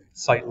improvement, and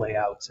site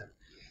layouts, and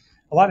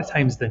a lot of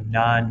times the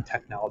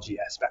non-technology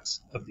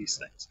aspects of these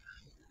things.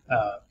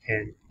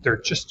 And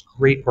they're just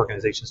great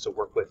organizations to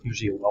work with,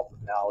 usually a wealth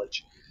of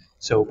knowledge.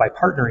 So by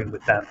partnering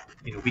with them,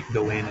 we can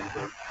go in and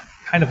we're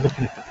kind of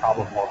looking at the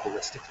problem more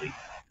holistically,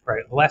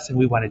 right? The last thing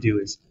we want to do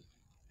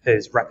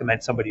is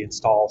recommend somebody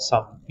install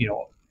some,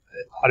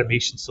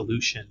 automation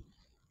solution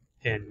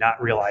and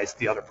not realize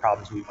the other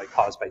problems we might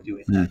cause by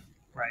doing that,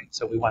 right?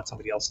 So we want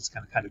somebody else that's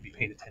going to kind of be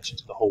paying attention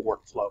to the whole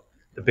workflow,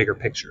 the bigger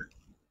picture.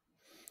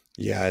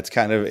 Yeah,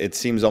 it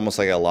seems almost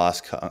like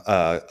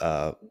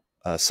a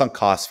sunk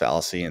cost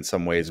fallacy in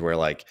some ways, where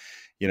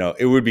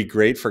it would be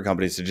great for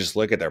companies to just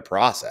look at their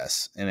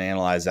process and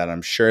analyze that.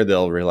 I'm sure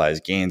they'll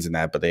realize gains in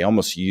that, but they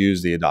almost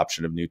use the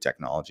adoption of new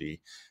technology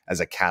as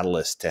a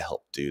catalyst to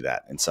help do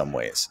that in some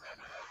ways.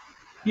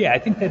 Yeah, I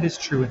think that is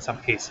true in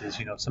some cases.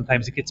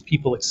 Sometimes it gets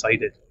people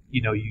excited.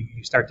 You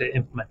start to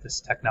implement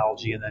this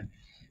technology, and then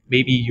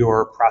maybe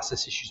your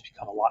process issues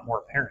become a lot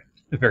more apparent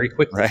very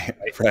quickly,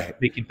 right?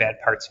 Making bad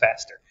parts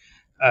faster.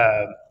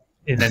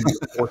 And then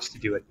you're forced to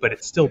do it. But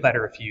it's still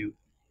better if you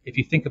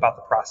think about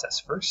the process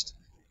first,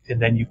 and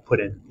then you put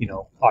in,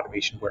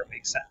 automation where it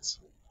makes sense.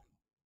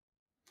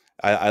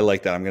 I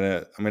like that. I'm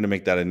gonna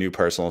make that a new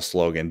personal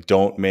slogan.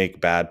 Don't make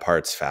bad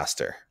parts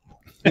faster.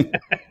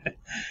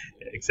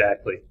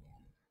 Exactly.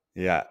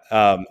 Yeah.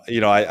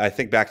 I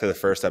think back to the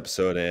first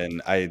episode,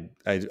 and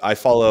I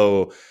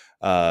follow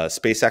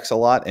SpaceX a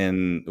lot,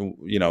 and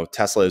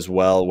Tesla as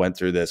well went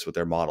through this with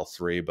their Model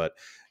 3, but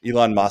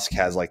Elon Musk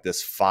has like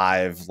this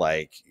 5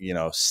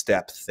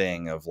 step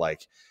thing of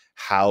like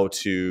how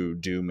to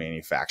do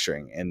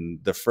manufacturing. And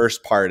the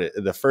first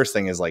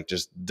thing is like,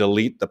 just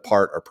delete the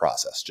part or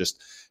process.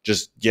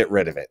 Just get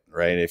rid of it,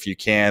 right? If you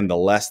can, the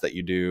less that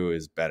you do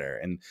is better.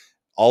 And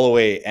all the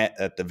way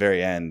at the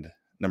very end,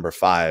 number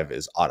 5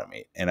 is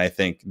automate. And I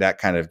think that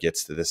kind of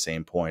gets to the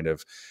same point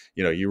of,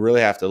 you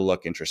really have to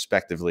look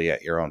introspectively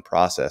at your own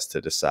process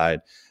to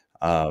decide,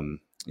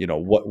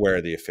 where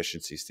are the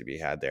efficiencies to be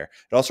had there.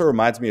 It also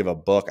reminds me of a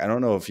book. I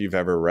don't know if you've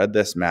ever read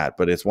this, Matt,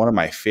 but it's one of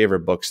my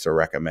favorite books to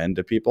recommend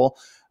to people.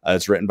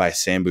 It's written by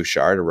Sam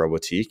Bouchard of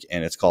Robotics,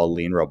 and it's called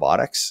Lean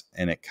Robotics.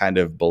 And it kind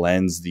of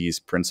blends these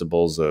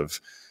principles of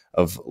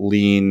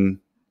lean,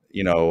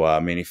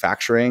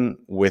 manufacturing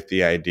with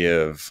the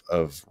idea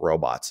of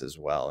robots as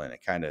well. And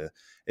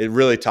it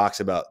really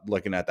talks about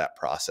looking at that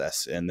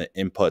process and the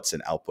inputs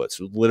and outputs,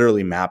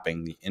 literally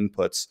mapping the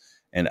inputs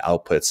and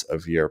outputs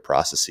of your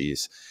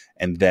processes,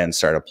 and then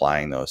start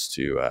applying those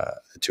to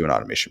an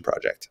automation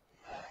project.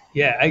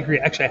 Yeah, I agree.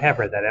 Actually, I have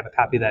read that. I have a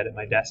copy of that at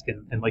my desk,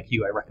 and like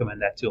you, I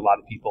recommend that to a lot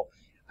of people.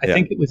 I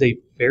think it was a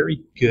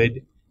very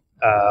good,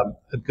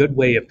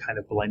 way of kind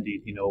of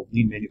blending,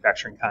 lean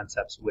manufacturing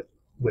concepts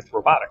with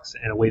robotics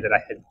in a way that I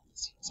had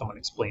seen someone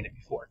explain it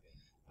before.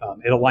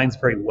 It aligns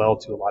very well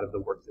to a lot of the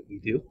work that we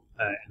do,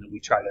 and that we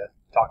try to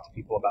talk to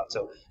people about.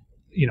 So,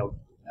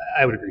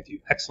 I would agree with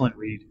you. Excellent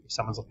read. If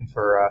someone's looking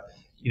for, a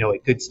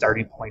good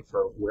starting point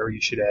for where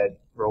you should add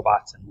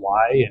robots and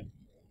why, and,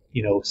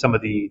 some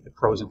of the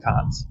pros and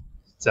cons.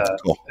 It's a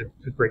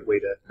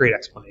great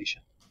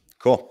explanation.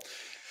 Cool.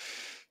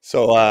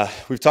 So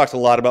we've talked a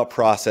lot about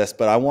process,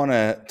 but I want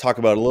to talk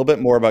about a little bit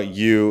more about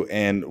you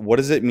and what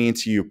does it mean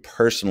to you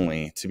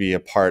personally to be a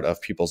part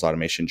of people's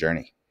automation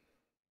journey?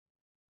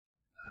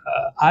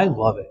 I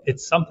love it.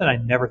 It's something I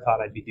never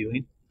thought I'd be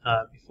doing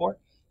before,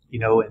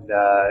 and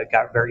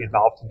got very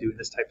involved in doing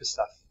this type of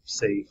stuff,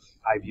 say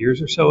 5 years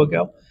or so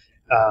ago.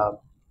 Um,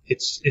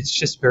 it's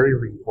just very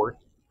rewarding,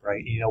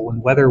 right?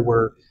 Whether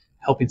we're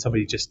helping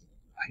somebody just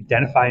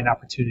identify an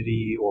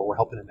opportunity or we're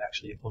helping them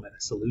actually implement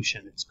a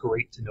solution, it's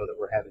great to know that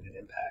we're having an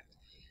impact.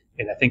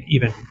 And I think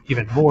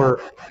even more,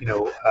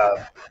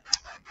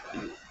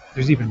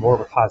 there's even more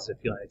of a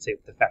positive feeling, I'd say,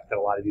 with the fact that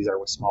a lot of these are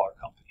with smaller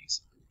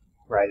companies,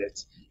 right?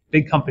 It's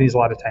big companies a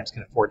lot of times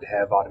can afford to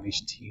have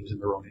automation teams and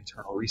their own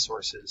internal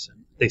resources,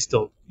 and they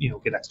still,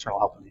 get external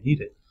help when they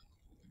need it.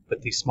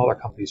 But these smaller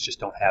companies just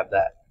don't have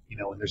that, and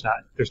there's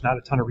not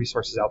a ton of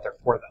resources out there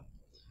for them.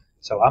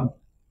 So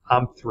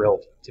I'm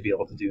thrilled to be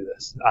able to do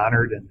this,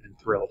 honored and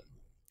thrilled.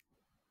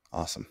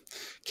 Awesome.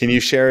 Can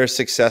you share a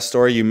success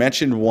story? You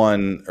mentioned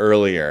one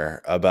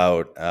earlier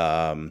about,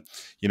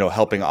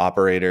 helping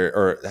operator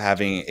or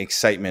having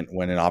excitement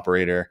when an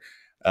operator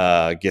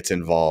gets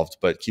involved.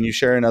 But can you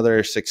share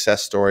another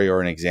success story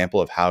or an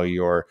example of how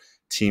your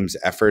team's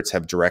efforts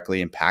have directly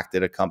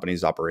impacted a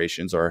company's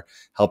operations or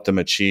helped them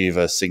achieve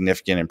a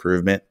significant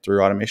improvement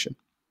through automation?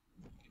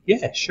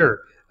 Yeah,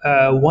 sure.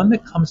 One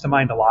that comes to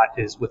mind a lot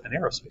is with an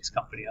aerospace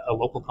company, a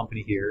local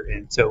company here.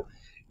 And so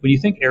when you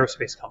think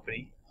aerospace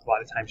company, a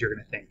lot of times you're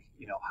going to think,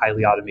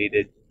 highly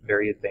automated,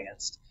 very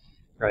advanced,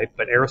 right?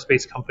 But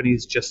aerospace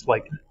companies, just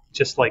like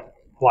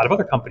a lot of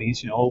other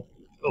companies,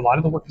 a lot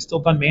of the work is still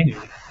done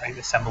manually, right?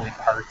 Assembling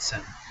parts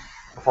and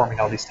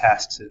performing all these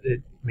tasks at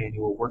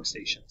manual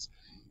workstations.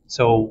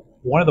 So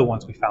one of the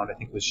ones we found, I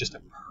think, was just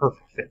a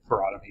perfect fit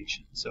for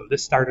automation. So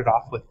this started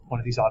off with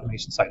one of these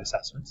automation site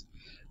assessments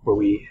where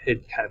we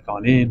had kind of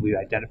gone in, we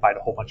identified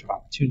a whole bunch of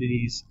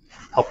opportunities,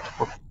 helped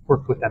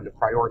work with them to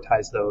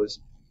prioritize those.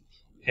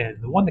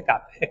 And the one that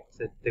got picked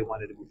that they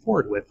wanted to move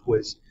forward with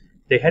was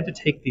they had to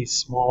take these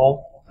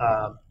small,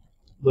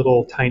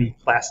 little tiny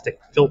plastic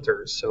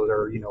filters. So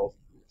they're, a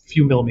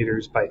few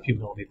millimeters by a few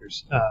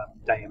millimeters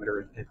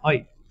diameter and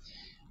height.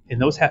 And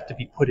those have to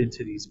be put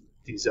into these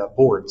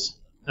boards,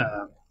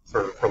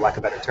 for lack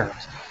of better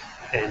terms.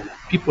 And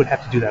people would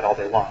have to do that all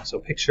day long. So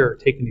picture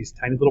taking these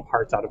tiny little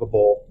parts out of a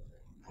bowl,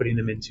 putting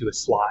them into a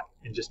slot,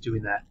 and just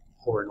doing that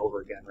over and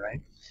over again,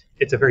 right?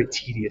 It's a very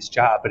tedious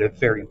job, but a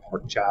very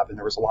important job. And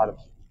there was a lot of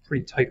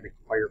pretty tight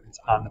requirements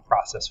on the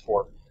process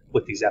for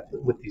what these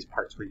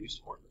parts were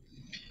used for.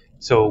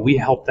 So we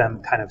helped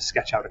them kind of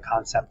sketch out a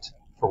concept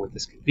for what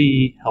this could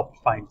be, help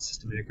find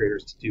system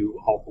integrators to do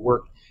all the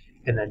work,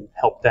 and then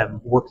help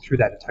them work through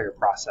that entire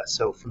process.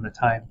 So from the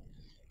time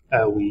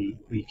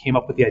we came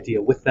up with the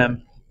idea with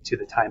them to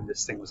the time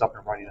this thing was up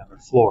and running on their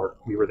floor,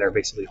 we were there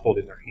basically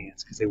holding their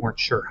hands because they weren't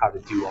sure how to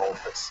do all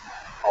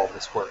of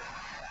this work.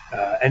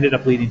 Ended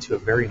up leading to a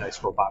very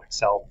nice robotic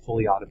cell,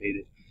 fully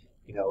automated,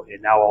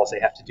 and now all they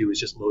have to do is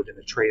just load in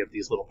a tray of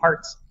these little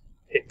parts,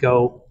 hit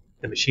go,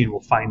 the machine will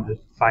find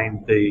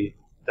the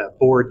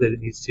board that it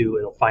needs to,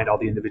 it'll find all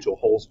the individual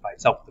holes by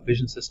itself with the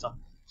vision system,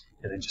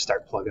 and then just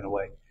start plugging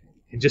away.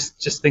 And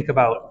just think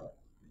about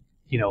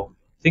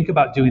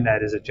doing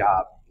that as a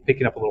job,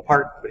 picking up a little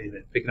part, putting it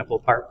in, picking up a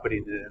little part,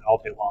 putting it in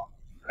all day long,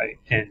 right?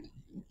 And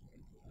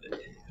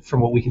from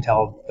what we can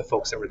tell, the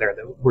folks that were there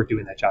that were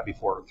doing that job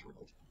before are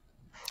thrilled.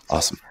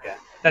 Awesome. Yeah,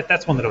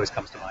 that's one that always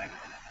comes to mind.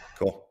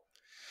 Cool.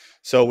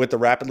 So with the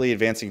rapidly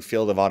advancing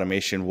field of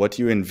automation, what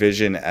do you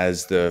envision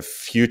as the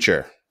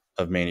future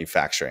of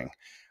manufacturing?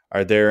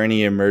 Are there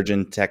any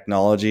emergent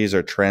technologies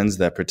or trends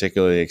that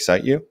particularly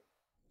excite you?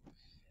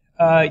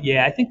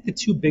 Yeah, I think the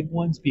two big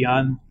ones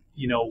beyond,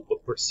 what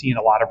we're seeing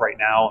a lot of right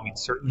now, I mean,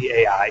 certainly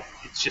AI,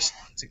 it's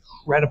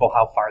incredible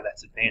how far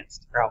that's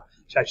advanced, or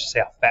I should say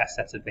how fast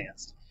that's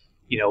advanced.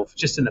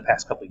 Just in the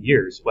past couple of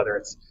years, whether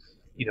it's,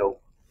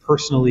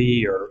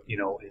 personally or,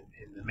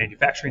 in the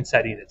manufacturing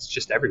setting, it's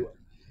just everywhere.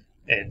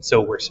 And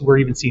so we're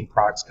even seeing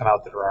products come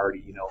out that are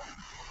already,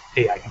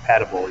 AI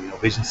compatible,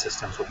 vision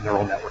systems with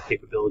neural network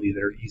capability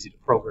that are easy to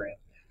program,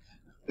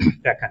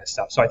 that kind of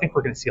stuff. So I think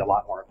we're going to see a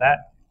lot more of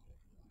that.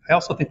 I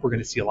also think we're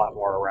going to see a lot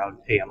more around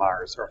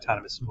AMRs, or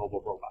autonomous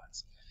mobile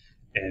robots.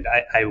 And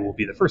I will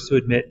be the first to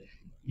admit,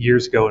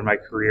 years ago in my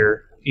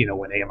career,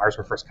 when AMRs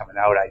were first coming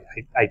out,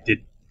 I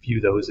did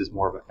view those as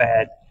more of a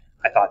fad.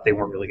 I thought they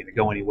weren't really going to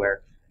go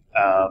anywhere.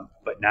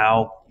 But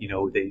now,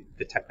 the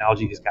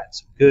technology has gotten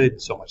so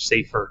good, so much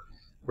safer.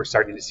 We're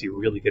starting to see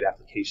really good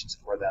applications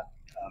for them.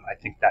 I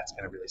think that's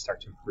going to really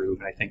start to improve.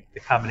 And I think the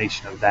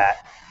combination of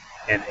that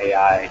and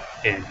AI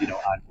and,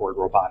 onboard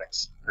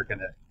robotics are going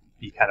to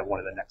be kind of one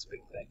of the next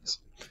big things.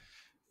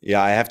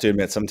 Yeah, I have to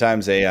admit,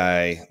 sometimes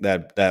AI,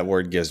 that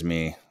word gives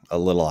me a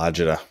little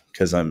agita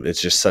because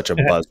it's just such a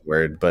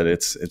buzzword, but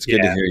it's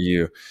good to hear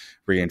you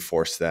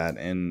reinforce that.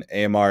 And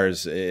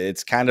AMRs,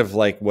 it's kind of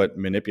like what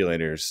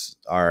manipulators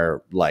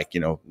are like,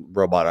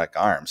 robotic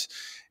arms,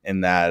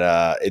 in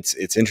that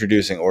it's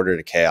introducing order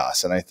to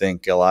chaos. And I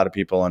think a lot of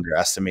people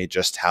underestimate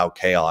just how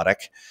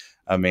chaotic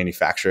a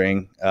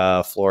manufacturing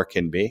floor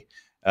can be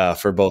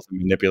for both a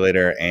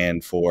manipulator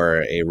and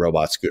for a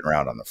robot scooting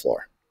around on the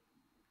floor.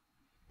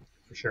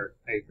 For sure,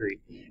 I agree.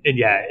 And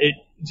yeah, it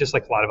just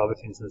like a lot of other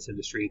things in this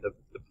industry,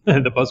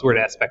 the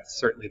buzzword aspect is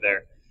certainly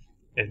there,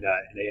 and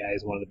AI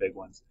is one of the big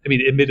ones. I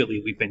mean,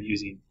 admittedly, we've been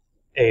using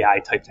AI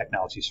type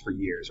technologies for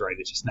years, right?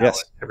 It's just now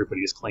Yes.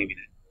 everybody is claiming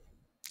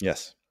it.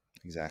 Yes,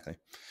 exactly.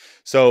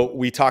 So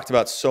we talked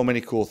about so many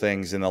cool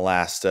things in the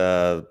last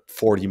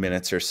 40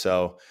 minutes or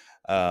so.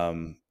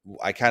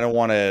 I kind of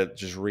want to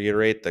just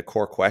reiterate the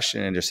core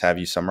question and just have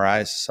you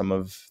summarize some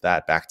of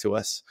that back to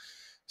us.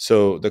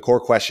 So the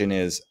core question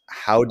is,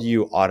 how do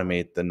you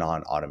automate the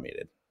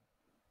non-automated?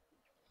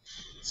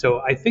 So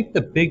I think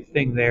the big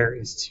thing there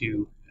is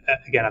to,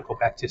 again, I'll go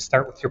back to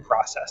start with your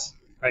process,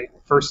 right?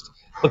 First,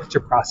 look at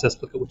your process,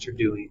 look at what you're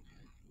doing,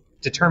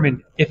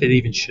 determine if it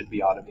even should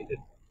be automated,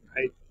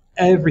 right?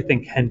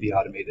 Everything can be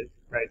automated,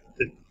 right?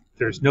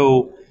 There's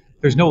no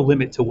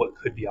limit to what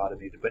could be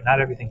automated, but not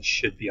everything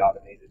should be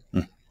automated.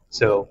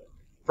 So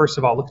first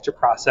of all, look at your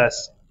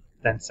process.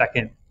 Then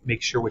second,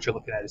 make sure what you're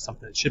looking at is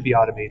something that should be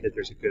automated.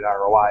 There's a good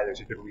ROI. There's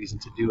a good reason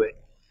to do it.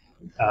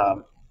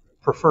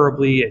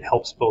 Preferably, it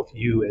helps both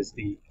you as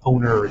the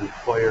owner or the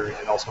employer, and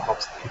it also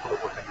helps the people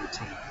that work on your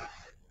team.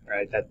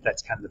 Right?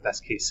 That's kind of the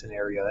best case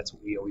scenario. That's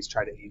what we always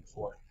try to aim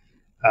for.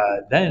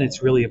 Then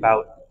it's really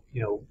about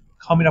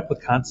coming up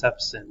with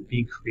concepts and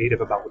being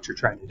creative about what you're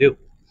trying to do.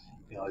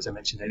 As I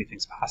mentioned,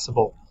 anything's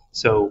possible.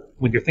 So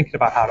when you're thinking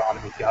about how to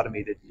automate the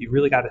automated, you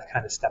really got to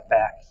kind of step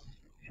back,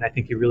 and I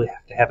think you really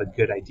have to have a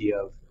good idea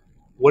of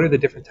what are the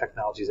different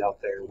technologies out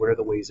there. What are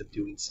the ways of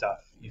doing stuff?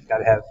 You've got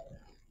to have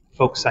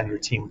folks on your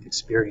team with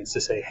experience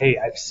to say, hey,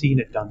 I've seen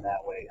it done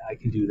that way. I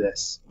can do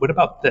this. What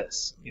about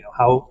this?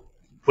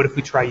 What if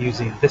we try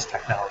using this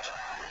technology?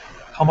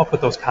 Come up with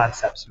those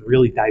concepts and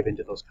really dive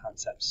into those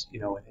concepts,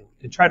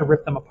 and try to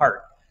rip them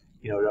apart,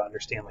 to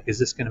understand, like, is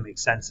this going to make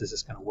sense? Is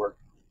this going to work?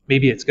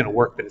 Maybe it's going to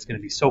work, but it's going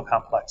to be so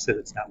complex that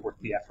it's not worth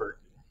the effort.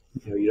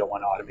 You don't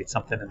want to automate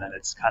something and then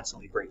it's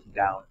constantly breaking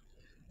down.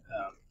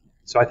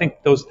 So I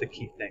think those are the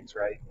key things,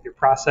 right? Your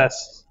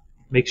process,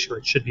 make sure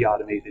it should be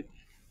automated,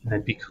 and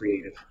then be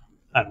creative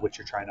on what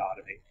you're trying to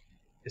automate.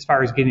 As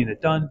far as getting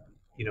it done,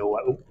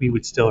 I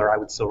would still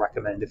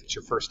recommend, if it's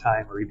your first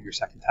time or even your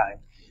second time,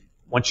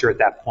 once you're at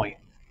that point,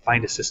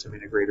 find a system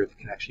integrator that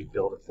can actually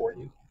build it for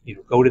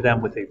you. Go to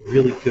them with a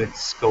really good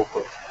scope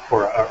of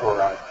or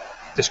a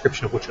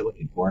description of what you're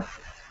looking for,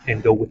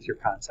 and go with your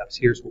concepts.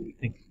 Here's what we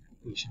think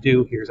we should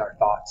do. Here's our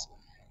thoughts.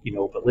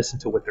 But listen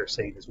to what they're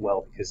saying as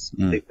well, because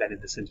they've been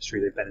in this industry,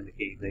 they've been in the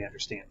game, they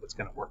understand what's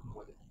going to work and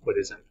what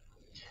isn't.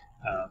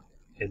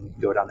 And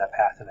go down that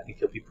path, and I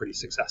think you'll be pretty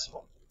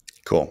successful.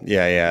 Cool.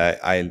 Yeah.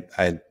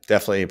 I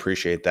definitely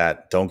appreciate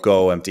that. Don't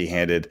go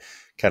empty-handed.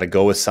 Kind of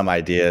go with some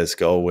ideas,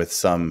 go with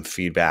some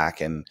feedback,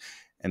 and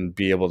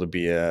be able to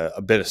be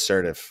a bit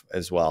assertive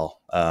as well.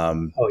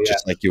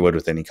 Just like you would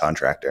with any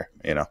contractor,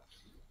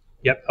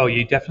 Yep. Oh,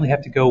 you definitely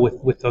have to go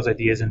with those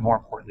ideas, and more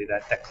importantly,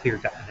 that clear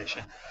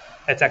definition.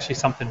 That's actually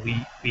something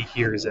we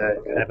hear is a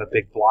kind of a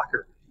big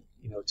blocker,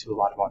 to a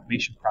lot of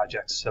automation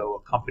projects. So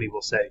a company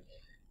will say,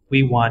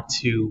 we want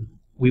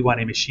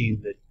a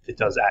machine that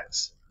does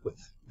X, with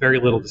very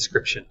little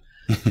description,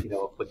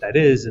 of what that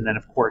is. And then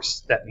of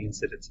course that means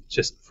that it's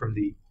just from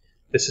the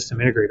system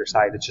integrator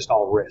side, it's just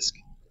all risk,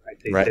 right?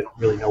 They don't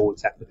really know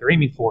exactly what they're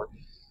aiming for.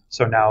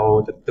 So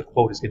now the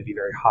quote is going to be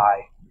very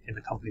high, and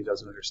the company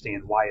doesn't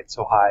understand why it's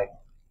so high,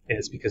 and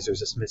it's because there's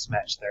this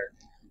mismatch there,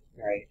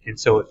 right? And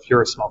so if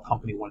you're a small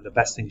company, one of the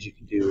best things you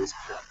can do is,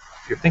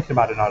 if you're thinking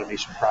about an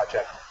automation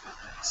project,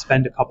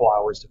 spend a couple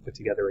hours to put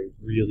together a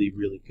really,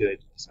 really good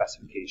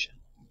specification.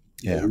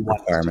 Yeah, we want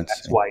requirements.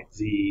 X, Y,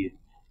 Z.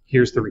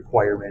 Here's the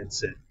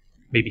requirements, and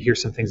maybe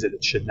here's some things that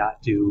it should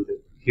not do.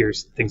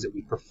 Here's things that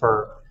we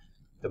prefer.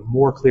 The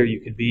more clear you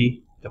can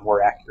be, the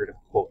more accurate of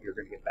a quote you're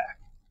going to get back.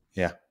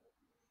 Yeah.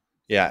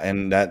 Yeah.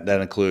 And that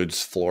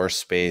includes floor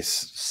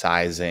space,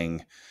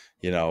 sizing,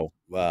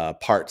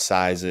 part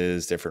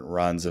sizes, different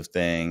runs of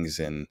things,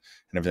 and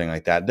everything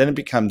like that. Then it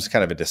becomes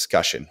kind of a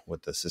discussion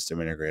with the system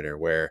integrator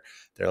where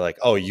they're like,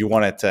 oh, you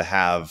want it to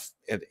have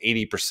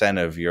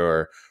 80% of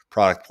your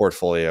product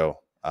portfolio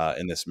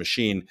in this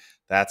machine.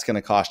 That's going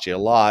to cost you a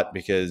lot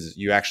because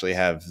you actually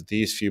have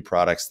these few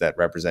products that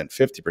represent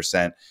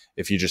 50%.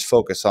 If you just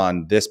focus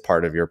on this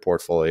part of your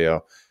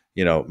portfolio,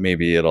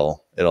 maybe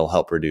it'll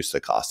help reduce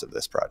the cost of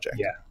this project.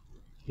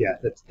 Yeah,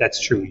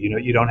 that's true.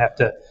 You don't have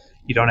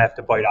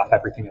to bite off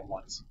everything at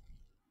once.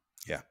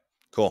 Yeah.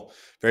 Cool.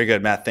 Very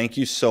good, Matt. Thank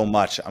you so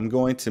much. I'm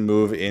going to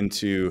move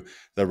into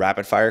the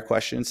rapid fire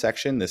question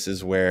section. This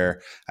is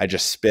where I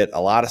just spit a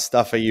lot of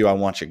stuff at you. I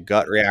want your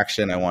gut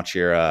reaction. I want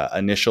your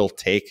initial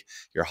take,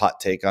 your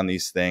hot take on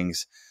these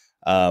things.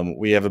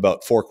 We have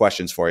about 4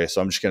 questions for you, so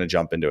I'm just going to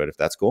jump into it if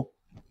that's cool.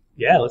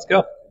 Yeah, let's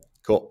go.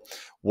 Cool.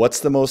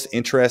 What's the most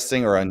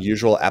interesting or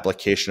unusual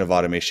application of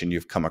automation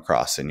you've come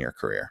across in your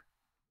career?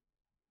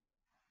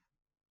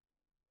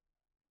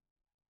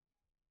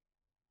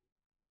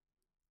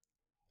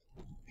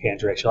 Okay,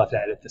 Andrew, I shall have to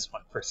edit this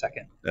one for a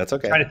second. That's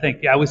okay. I'm trying to think.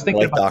 Yeah, I was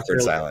thinking I like about the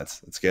this awkward earlier.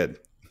 silence. It's good.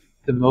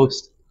 The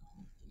most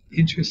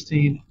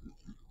interesting,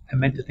 I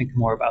meant to think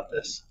more about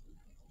this.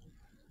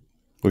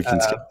 We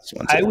can skip this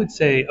one too. I would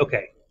say,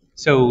 okay,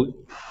 so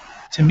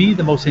to me,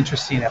 the most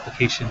interesting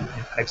application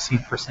I've seen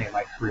personally in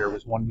my career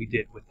was one we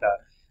did with a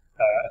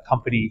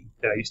company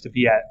that I used to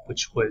be at,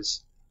 which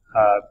was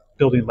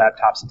building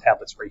laptops and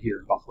tablets right here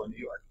in Buffalo, New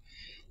York.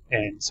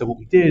 And so what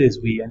we did is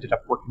we ended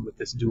up working with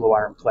this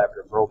dual-arm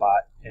collaborative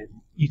robot, and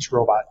each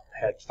robot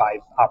had 5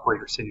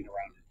 operators sitting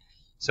around it.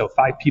 So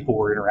 5 people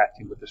were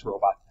interacting with this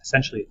robot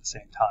essentially at the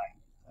same time.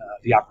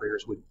 The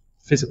operators would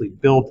physically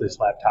build these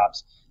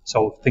laptops.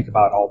 So think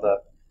about all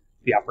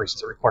the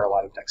operations that require a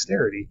lot of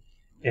dexterity,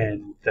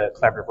 and the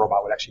collaborative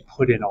robot would actually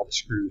put in all the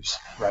screws,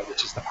 right,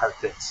 which is the part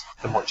that's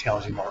the more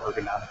challenging, more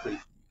ergonomically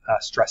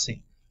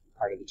stressing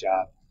part of the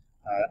job.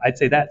 I'd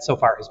say that so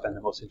far has been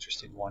the most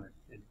interesting one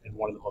and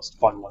one of the most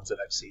fun ones that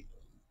I've seen.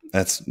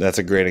 That's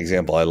a great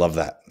example. I love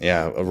that.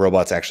 Yeah, a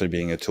robot's actually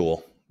being a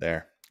tool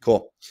there.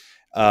 Cool.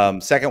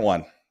 Second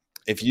one,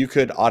 if you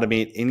could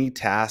automate any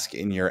task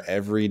in your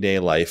everyday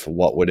life,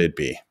 what would it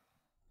be?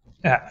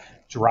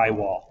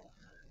 Drywall.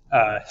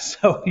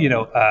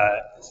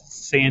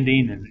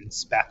 Sanding and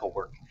spackle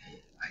work.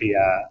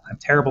 I'm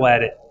terrible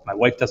at it. My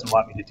wife doesn't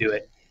want me to do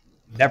it.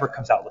 Never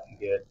comes out looking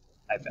good.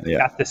 I've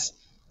got this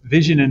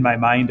vision in my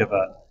mind of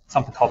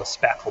something called a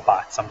spackle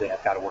bot someday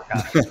I've got to work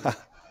on.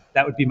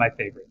 That would be my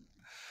favorite.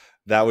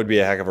 That would be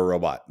a heck of a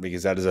robot,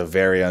 because that is a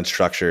very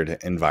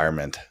unstructured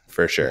environment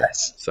for sure.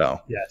 Yes. So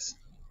yes.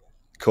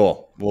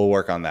 Cool. We'll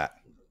work on that.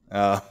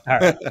 All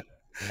right.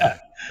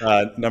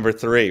 Number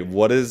 3,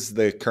 what is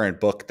the current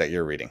book that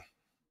you're reading?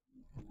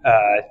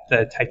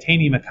 The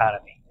Titanium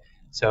Economy.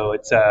 So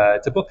it's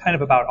a book kind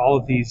of about all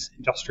of these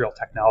industrial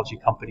technology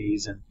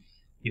companies and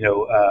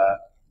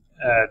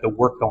the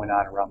work going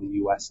on around the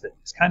U.S. that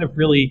is kind of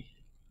really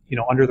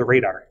under the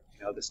radar.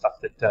 The stuff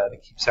that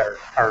keeps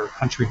our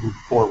country moving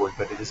forward,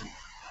 but it isn't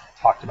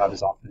talked about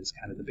as often as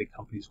kind of the big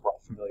companies we're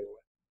all familiar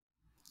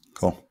with.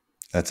 Cool.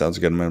 That sounds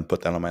good. I'm going to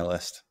put that on my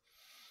list.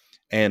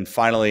 And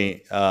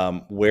finally,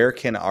 where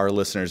can our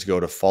listeners go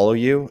to follow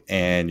you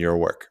and your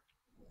work?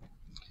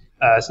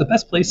 So the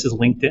best place is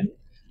LinkedIn. You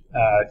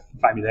can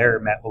find me there,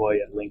 Matt Malloy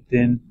at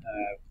LinkedIn.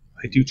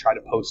 I do try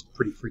to post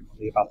pretty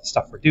frequently about the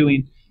stuff we're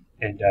doing,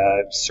 and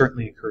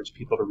certainly encourage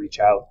people to reach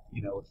out.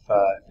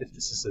 If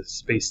this is a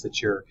space that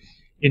you're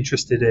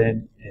interested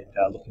in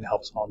and looking to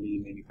help small and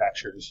medium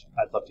manufacturers,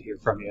 I'd love to hear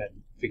from you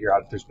and figure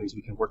out if there's ways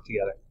we can work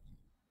together.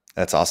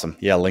 That's awesome.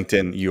 Yeah,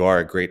 LinkedIn, you are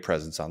a great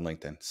presence on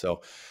LinkedIn.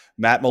 So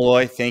Matt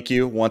Malloy, thank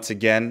you once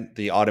again,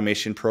 the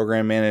Automation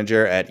Program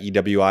Manager at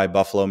EWI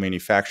Buffalo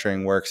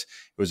Manufacturing Works.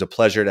 It was a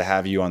pleasure to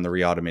have you on the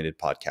ReAutomated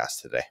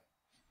podcast today.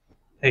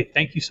 Hey,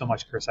 thank you so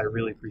much, Chris. I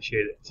really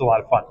appreciate it. It's a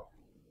lot of fun.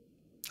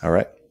 All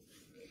right.